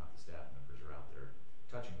officials and not the staff members are out there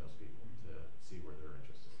touching those people to see where their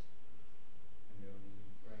interest is.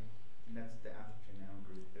 Right. And that's the Atherton Now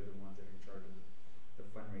group. They're the ones that are in charge of the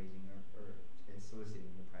fundraising or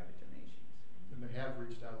soliciting the private donations. And they have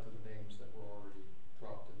reached out to the names that were already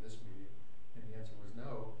dropped in this meeting, and the answer was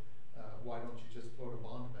no. Why don't you just vote a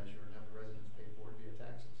bond measure and have the residents pay for it via tax?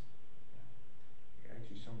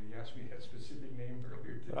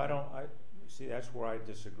 But I don't, see, that's where I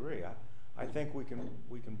disagree. I think we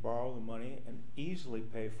can borrow the money and easily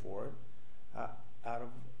pay for it out of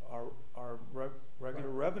our regular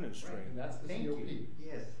revenue stream. And that's the Thank COP. you.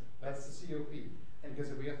 Yes. That's the COP. And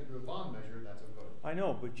because if we have to do a bond measure, that's a vote. I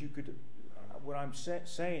know, but you could, what I'm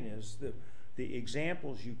saying is that the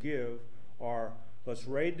examples you give are, let's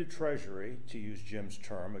raid the treasury, to use Jim's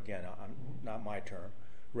term, again, not my term,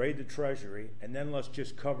 raid the treasury, and then let's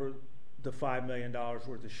just cover the $5 million worth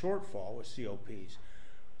of shortfall with COPs.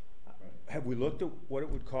 Have we looked at what it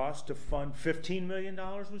would cost to fund $15 million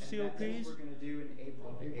with And COPs? that's what we're gonna do in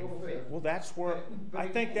April, April 5th. Well, that's where, But I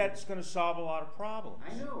think again, that's gonna solve a lot of problems.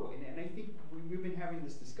 I know, and I think we've been having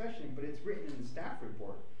this discussion, but it's written in the staff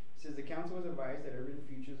report. It says the council has advised that urban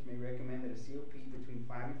futures may recommend that a COP between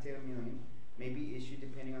 5 and 10 million may be issued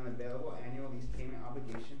depending on the available annual lease payment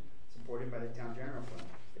obligation supported by the town general fund.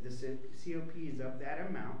 If the COP is of that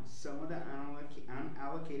amount, some of the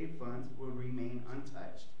unallocated funds will remain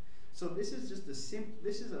untouched. So this is just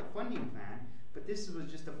this is a funding plan, but this was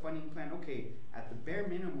just a funding plan. Okay, at the bare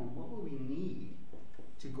minimum, what will we need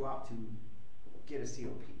to go out to get a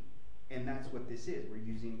COP? And that's what this is.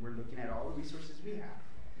 We're looking at all the resources we have.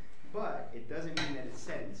 But it doesn't mean that it's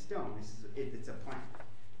set in stone. It's a plan.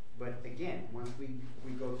 But again, once we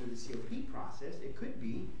go through the COP process, it could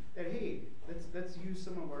be that, hey, let's use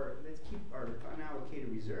let's keep our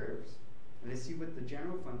unallocated reserves, and let's see what the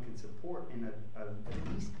general fund can support in a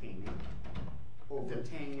lease payment over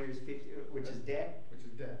 10 years, 50, which is debt. Which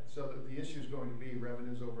is debt. So the issue is going to be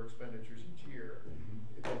revenues over expenditures each year.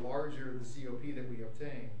 The larger the COP that we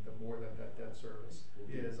obtain, the more that debt service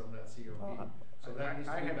is on that COP. So that needs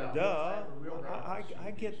to be about.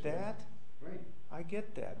 I get that. Right. I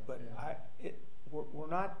get that, but Yeah. we're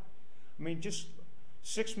not, I mean, just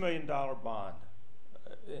 $6 million bond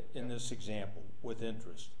in this example with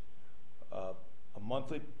interest. A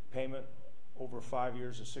monthly payment over 5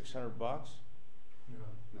 years is $600. No,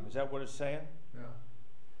 Is that what it's saying? no.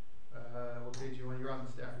 What page you're on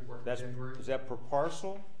the staff report for January? Is that per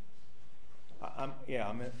parcel? I'm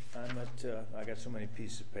at, I got so many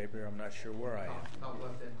pieces of paper, I'm not sure where I am. Top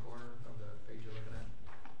left-hand corner of the page you're looking at.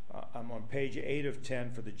 I'm on page 8 of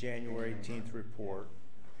 10 for the January 18th report.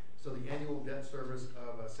 So the annual debt service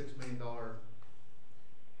of a $6 million COP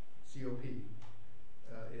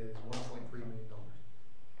is $1.3 million.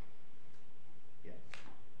 Yeah.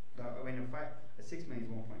 I mean, a 6 million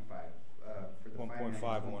is 1.5. For the 5 million is 1.510.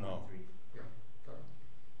 1.3. Yeah, sorry.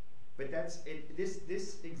 But that's it.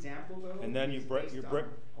 This example though. And then you is break, based you on- break,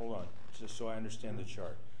 hold on, just so I understand the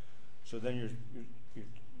chart. So then you're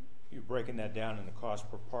breaking that down in the cost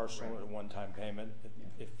per parcel Right. at a one-time payment,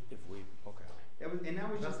 Yeah. if we, okay. That was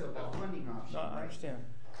That's just the a bond. funding option, No, right? I understand.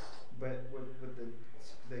 But what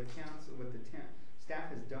the council, what the staff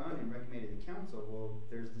has done and recommended the council, well,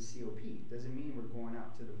 there's the COP. Doesn't mean we're going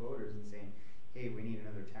out to the voters and saying, hey, we need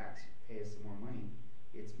another tax, pay us some more money.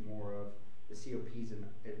 It's more of the COP is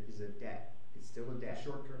a debt. It's still a debt. A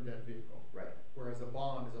short-term debt vehicle. Right, Whereas a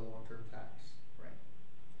bond is a long-term tax. right.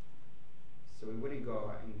 So we wouldn't go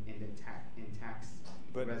out and tax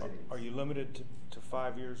But residents. are you limited to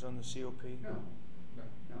 5 years on the COP? No, No.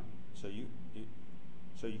 no, So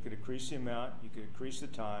you could increase the amount, you could increase the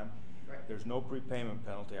time. right. There's no prepayment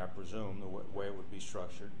penalty, I presume, the way it would be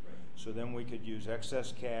structured. Right. So then we could use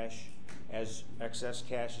excess cash as excess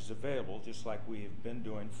cash is available, just like we have been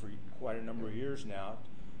doing for quite a number of years now,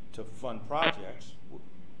 to fund projects.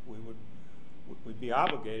 We'd be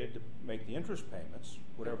obligated to make the interest payments,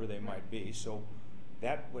 whatever they might be. So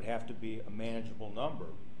that would have to be a manageable number.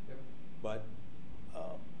 Yep. But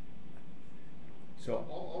So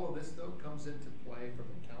all of this though comes into play for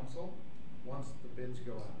the council once the bids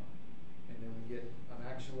go out. And then we get an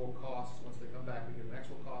actual cost, once they come back, we get an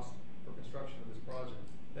actual cost for construction of this project.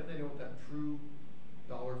 Then they know what that true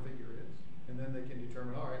dollar figure is. And then they can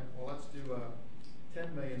determine, all right, well, let's do a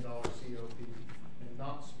 $10 million COP and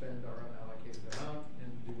not spend our unallocated amount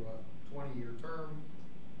and do a 20-year term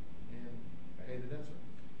and pay the debt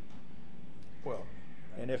service. well,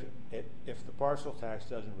 and if the parcel tax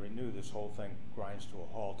doesn't renew, this whole thing grinds to a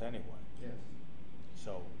halt anyway. Yes.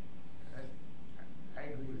 So I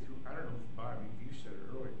agree with you. I don't know, Bob, you said it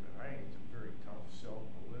earlier, but I think it's a very tough sell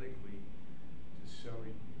politically to sell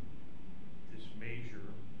this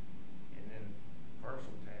measure and then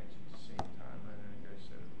parcel tax at the same time. I think I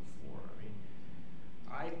said it before. I mean,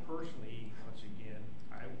 I personally, once again,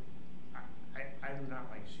 I do not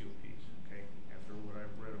like COPs, okay? After what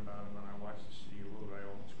I've read about them and I watch the city road, I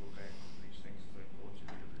almost go back to these things as I told you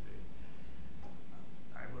the other day.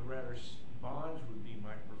 I would rather, bonds would be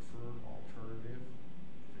my preferred alternative.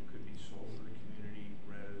 If it could be sold to the community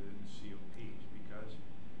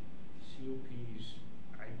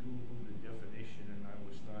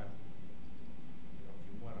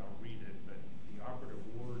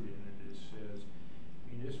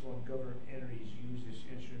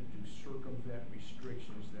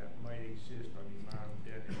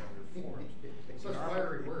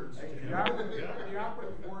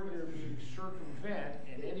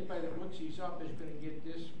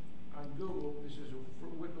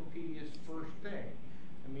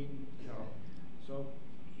mean, you know, so,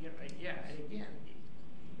 yeah, and again,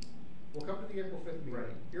 We'll come to the April 5th meeting.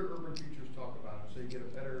 Right. Hear Urban Futures talk about it, so you get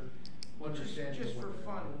a better well, just understanding. for of what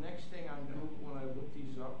fun, they're the next thing I do when I look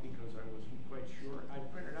these up, because I wasn't quite sure, I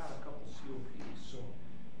printed out a couple COPs, so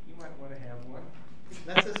you might wanna have one.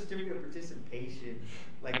 That's a certificate of participation,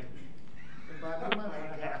 like. I like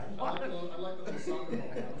the little soccer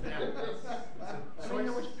ball. I mean,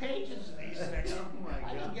 there was pages of these things. Oh my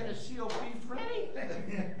I didn't God. get a COP for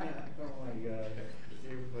anything. Oh my God.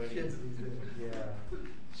 Kids these days, yeah.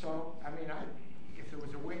 So, I mean, if there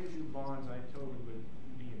was a way to do bonds, I totally would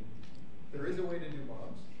be in. There is a way to do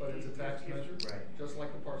bonds, but it's a tax measure, Right. just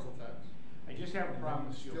like the parcel tax. I just have a problem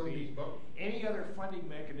with Still need COPs. both. Any other funding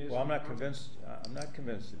mechanism? Well, I'm not convinced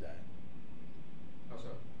of that. How so?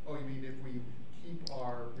 Oh, you mean if we keep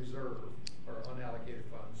our reserve, or unallocated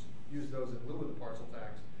funds, use those in lieu of the parcel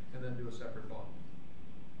tax, and then do a separate bond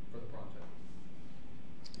for the project?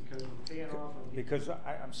 Because we're paying off of. Because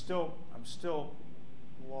I'm still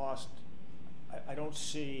lost. I don't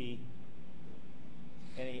see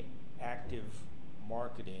any active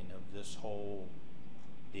marketing of this whole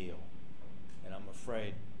deal, and I'm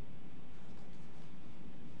afraid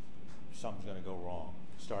something's going to go wrong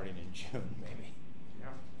starting in June, maybe. Yeah.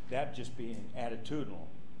 That just being attitudinal.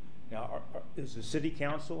 Now, is the city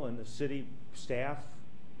council and the city staff,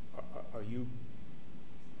 are you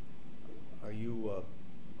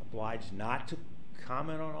obliged not to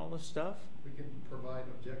comment on all this stuff? We can provide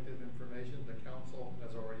objective information. The council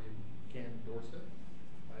has already endorsed it,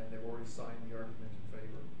 and they've already signed the argument in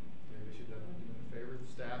favor. They've issued that argument in favor.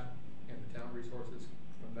 The staff and the town resources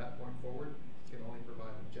from that point forward can only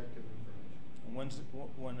provide objective information. And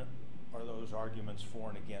when are those arguments for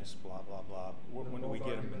and against, blah, blah, blah? When do we Both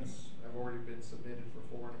get them? arguments have already been submitted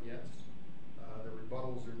for and against. The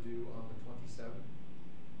rebuttals are due on the 27th,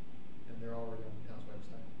 and they're already on the town's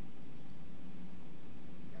website.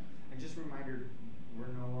 And just a reminder,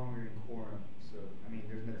 we're no longer in quorum, so, I mean,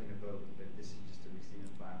 there's nothing to vote, but this is just a receive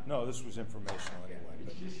and file. No, this was informational anyway.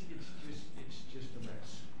 It's just a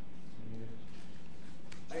mess.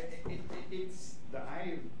 I mean, It's the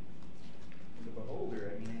eye of the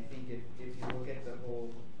beholder. I mean, I think if you look at the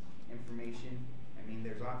whole information, I mean,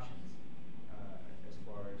 there's options, as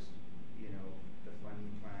far as, you know, the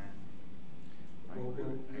funding plan. I We'll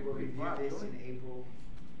agree. review Bob, this the in only- April.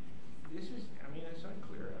 This is, I mean, it's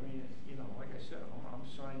unclear. I mean, you know, like I said, I'm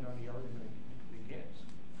signed on the argument against,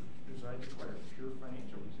 because I declare pure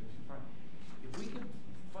financial reasons. Fine. If we could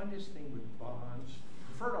fund this thing with bonds,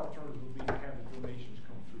 preferred alternative would be to have the donations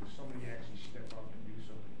come through, somebody actually step up and do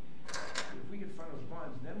something. If we could fund those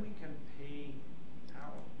bonds, then we can pay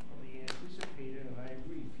out on the anticipated, and I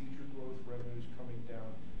agree, future growth revenues coming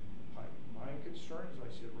down the pipe. My concern, as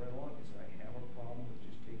I said right along, is I have a problem with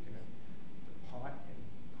just taking the pot and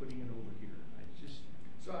putting it over here. I just.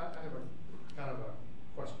 So I have a kind of a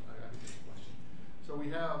question. I have a question. So we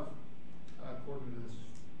have, according to this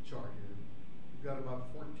chart here, we've got about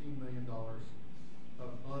 $14 million of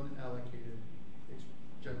unallocated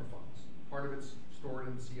general funds. Part of it's stored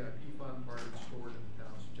in the CIP fund, part of it's stored in the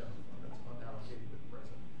town's general fund. That's unallocated at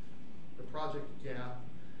present. The project gap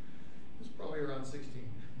is probably around $16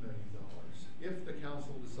 million. If the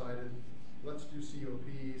council decided, let's do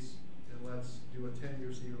COPs, and let's do a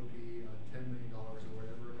 10-year COP on $10 million or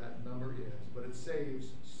whatever that number is, but it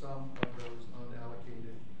saves some of those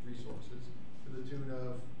unallocated resources to the tune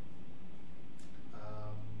of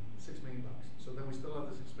 $6 million. So then we still have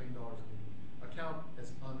the $6 million in the account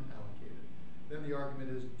as unallocated. Then the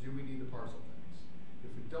argument is, do we need the parcel tax?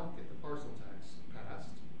 If we don't get the parcel tax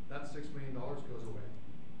passed, that $6 million goes away,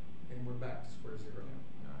 and we're back to square zero.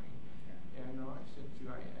 Yeah, no, I said too,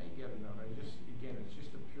 I get enough. I just, again, it's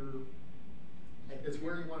just a pure. It's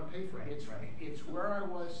where you want to pay for it. It's where I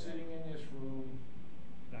was sitting in this room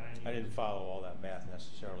 9 years. I didn't follow all that math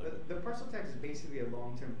necessarily. The parcel tax is basically a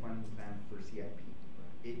long-term funding plan for CIP.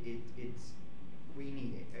 It's, we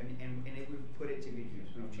need it, and we've put it to good use.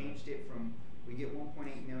 We've changed it from, we get 1.8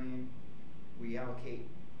 million, we allocate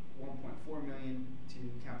 1.4 million to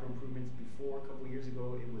capital improvements. Before, a couple years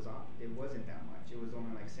ago, it wasn't that much. It was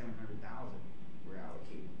only like 700,000 we're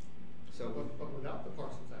allocating. So, But without the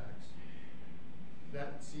parcel tax,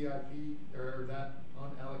 that CIP, or that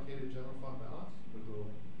unallocated general fund balance, would go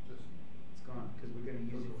away. just, It's gone, because we're gonna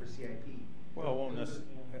use it for CIP. Well,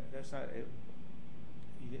 that's not it.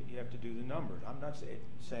 You have to do the numbers. I'm not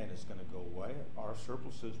saying it's going to go away. Our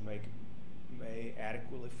surpluses may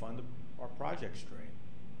adequately fund our project stream.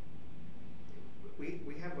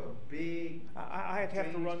 We have a big. I'd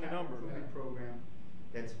have to run the number. Improvement program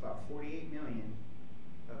that's about 48 million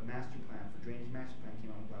of master plan for drainage master plan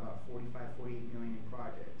came out with about 45, 48 million in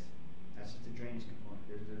projects.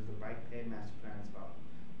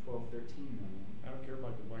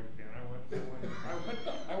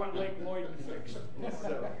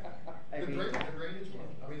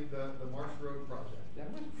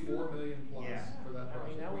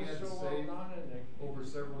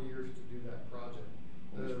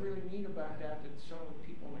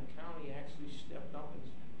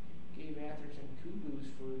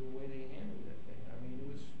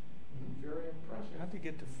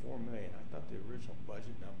 4 million. I thought the original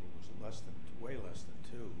budget number was way less than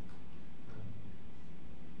 2.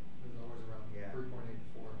 It was always around Yeah.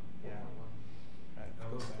 3.84, Yeah.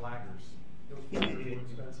 4.1. Those flaggers. It was more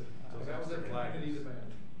expensive. So that was a community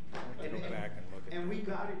demand. I'll go back and look at And that. we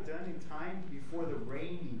got it done in time before the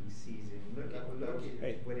rainy season. Look at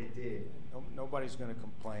Hey. what it did. Nobody's gonna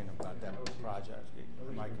complain about that project.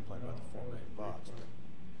 They might complain about the $4 million.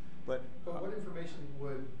 But But what information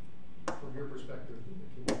would, from your perspective in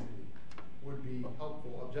the community, would be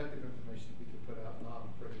helpful, objective information we could put out,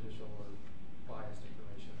 non-prejudicial or biased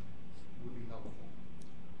information, would be helpful?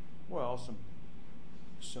 well,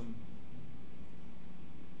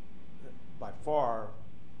 by far,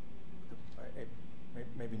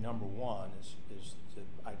 maybe number one is that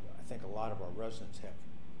I think a lot of our residents have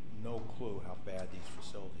no clue how bad these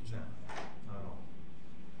facilities are. Not at all.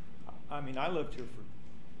 I mean, I lived here for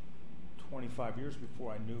 25 years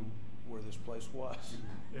before I knew where this place was.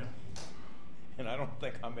 Yeah. And I don't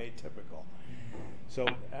think I'm atypical. So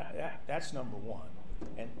that's number one.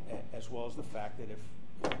 And as well as the fact that if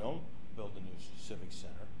we don't build a new civic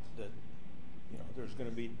center, that, you know, there's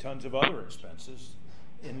gonna be tons of other expenses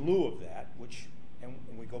in lieu of that, and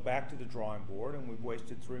we go back to the drawing board, and we've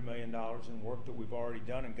wasted $3 million in work that we've already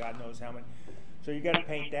done, and God knows how many. So you gotta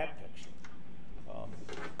paint that picture.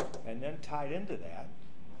 And then tied into that,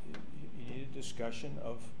 you need a discussion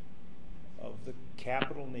of the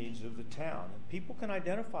capital needs of the town. And people can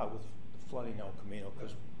identify with flooding El Camino,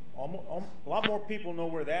 because a lot more people know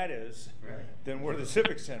where that is than where the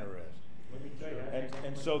Civic Center is. Let me tell you. I think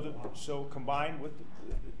And so combined with,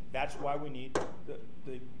 that's why we need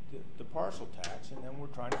the parcel tax, and then we're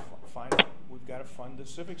trying to we've got to fund the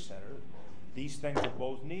Civic Center. These things are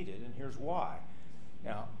both needed, and here's why.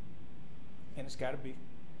 Now, and it's got to be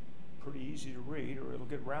pretty easy to read, or it'll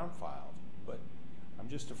get round filed. But I'm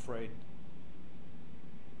just afraid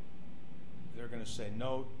they're going to say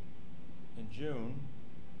no in June,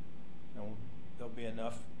 and there'll be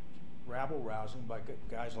enough rabble rousing by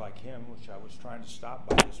guys like him, which I was trying to stop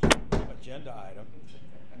by this agenda item.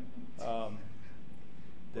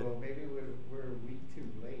 Well, maybe we're a week too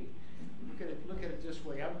late. Look at it this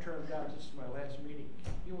way. I'm turned down. This is my last meeting.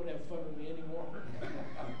 You won't have fun with me anymore.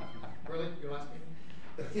 Really, your last meeting?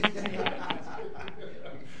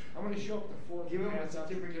 I'm going to show up to 4. Give them a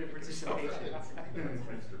certificate of participation.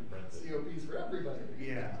 COPs for everybody.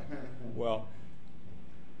 Yeah. Well,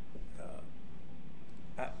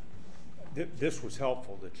 this was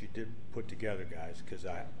helpful that you did put together, guys, because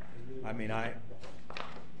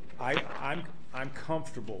I'm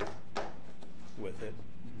comfortable with it.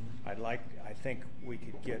 I think we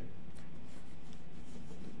could get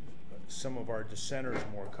some of our dissenters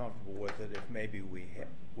more comfortable with it if maybe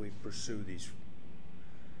we pursue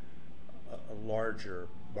a larger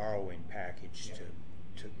borrowing package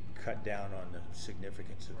to cut down on the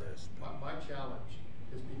significance of this. My challenge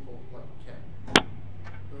is people like Ken,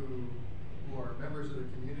 who are members of the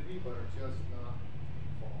community but are just not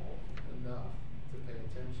involved enough to pay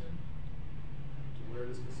attention to where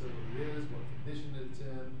this facility is, what condition it's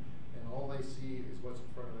in, and all they see is what's in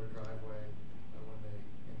front of their driveway when they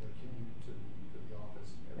in their commute to the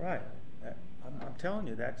office. Right. I'm telling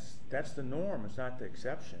you, that's the norm. It's not the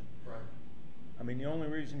exception. Right. I mean, the only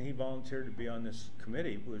reason he volunteered to be on this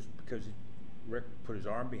committee was because Rick put his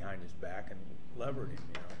arm behind his back and levered him,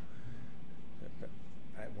 you know.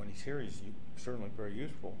 When he's here, he's certainly very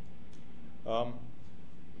useful.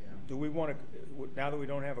 Do we want to, now that we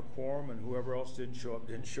don't have a quorum and whoever else didn't show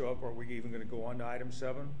up, are we even going to go on to item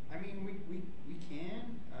 7? I mean, we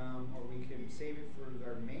can, or we can save it for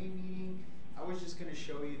our May meeting. I was just going to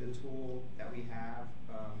show you the tool that we have,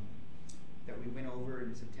 that we went over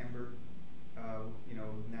in September. You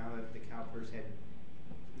know, now that the CalPERS had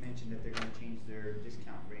mentioned that they're going to change their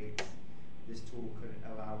discount rates, this tool could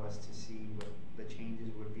allow us to see what the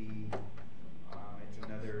changes would be. It's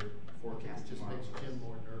another forecast. It just makes Jim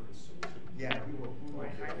more nervous. So yeah, we will.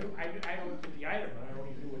 I looked at the item, and I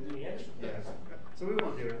only knew what the answer was. Yeah. So we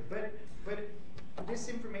won't do it. But this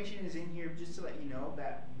information is in here just to let you know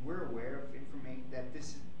that we're aware of information that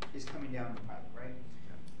this is coming down the pipe, right?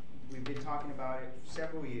 We've been talking about it for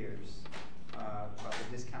several years, about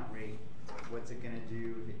the discount rate, what's it gonna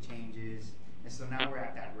do if it changes, and so now we're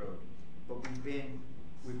at that road. But we've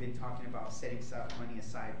been talking about setting some money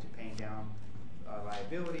aside to paying down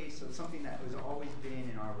liability, so it's something that has always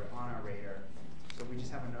been on our radar. So we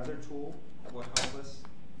just have another tool that will help us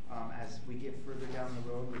as we get further down the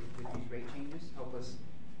road with these rate changes, help us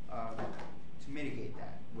to mitigate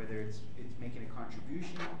that, whether it's making a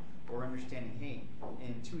contribution or understanding, hey,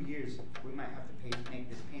 in 2 years we might have to make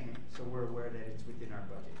this payment, so we're aware that it's within our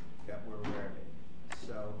budget, that we're aware of it.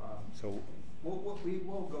 So, we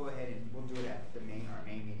will go ahead and we'll do it at our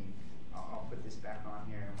main meeting. I'll put this back on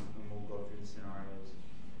here and we'll go through the scenarios,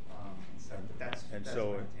 and stuff, but that's And my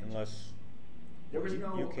so intention. unless There was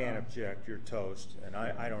no, you can't object, you're toast, and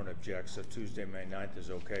I don't object, so Tuesday, May 9th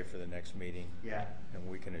is okay for the next meeting, Yeah, and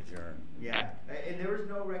we can adjourn. yeah, and there was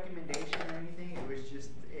no recommendation or anything, it was just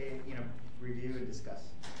a, review and discuss.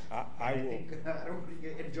 I And will, think, I don't,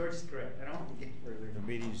 and George is correct, I don't want to get further. the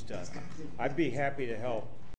meeting's done. I'd be happy to help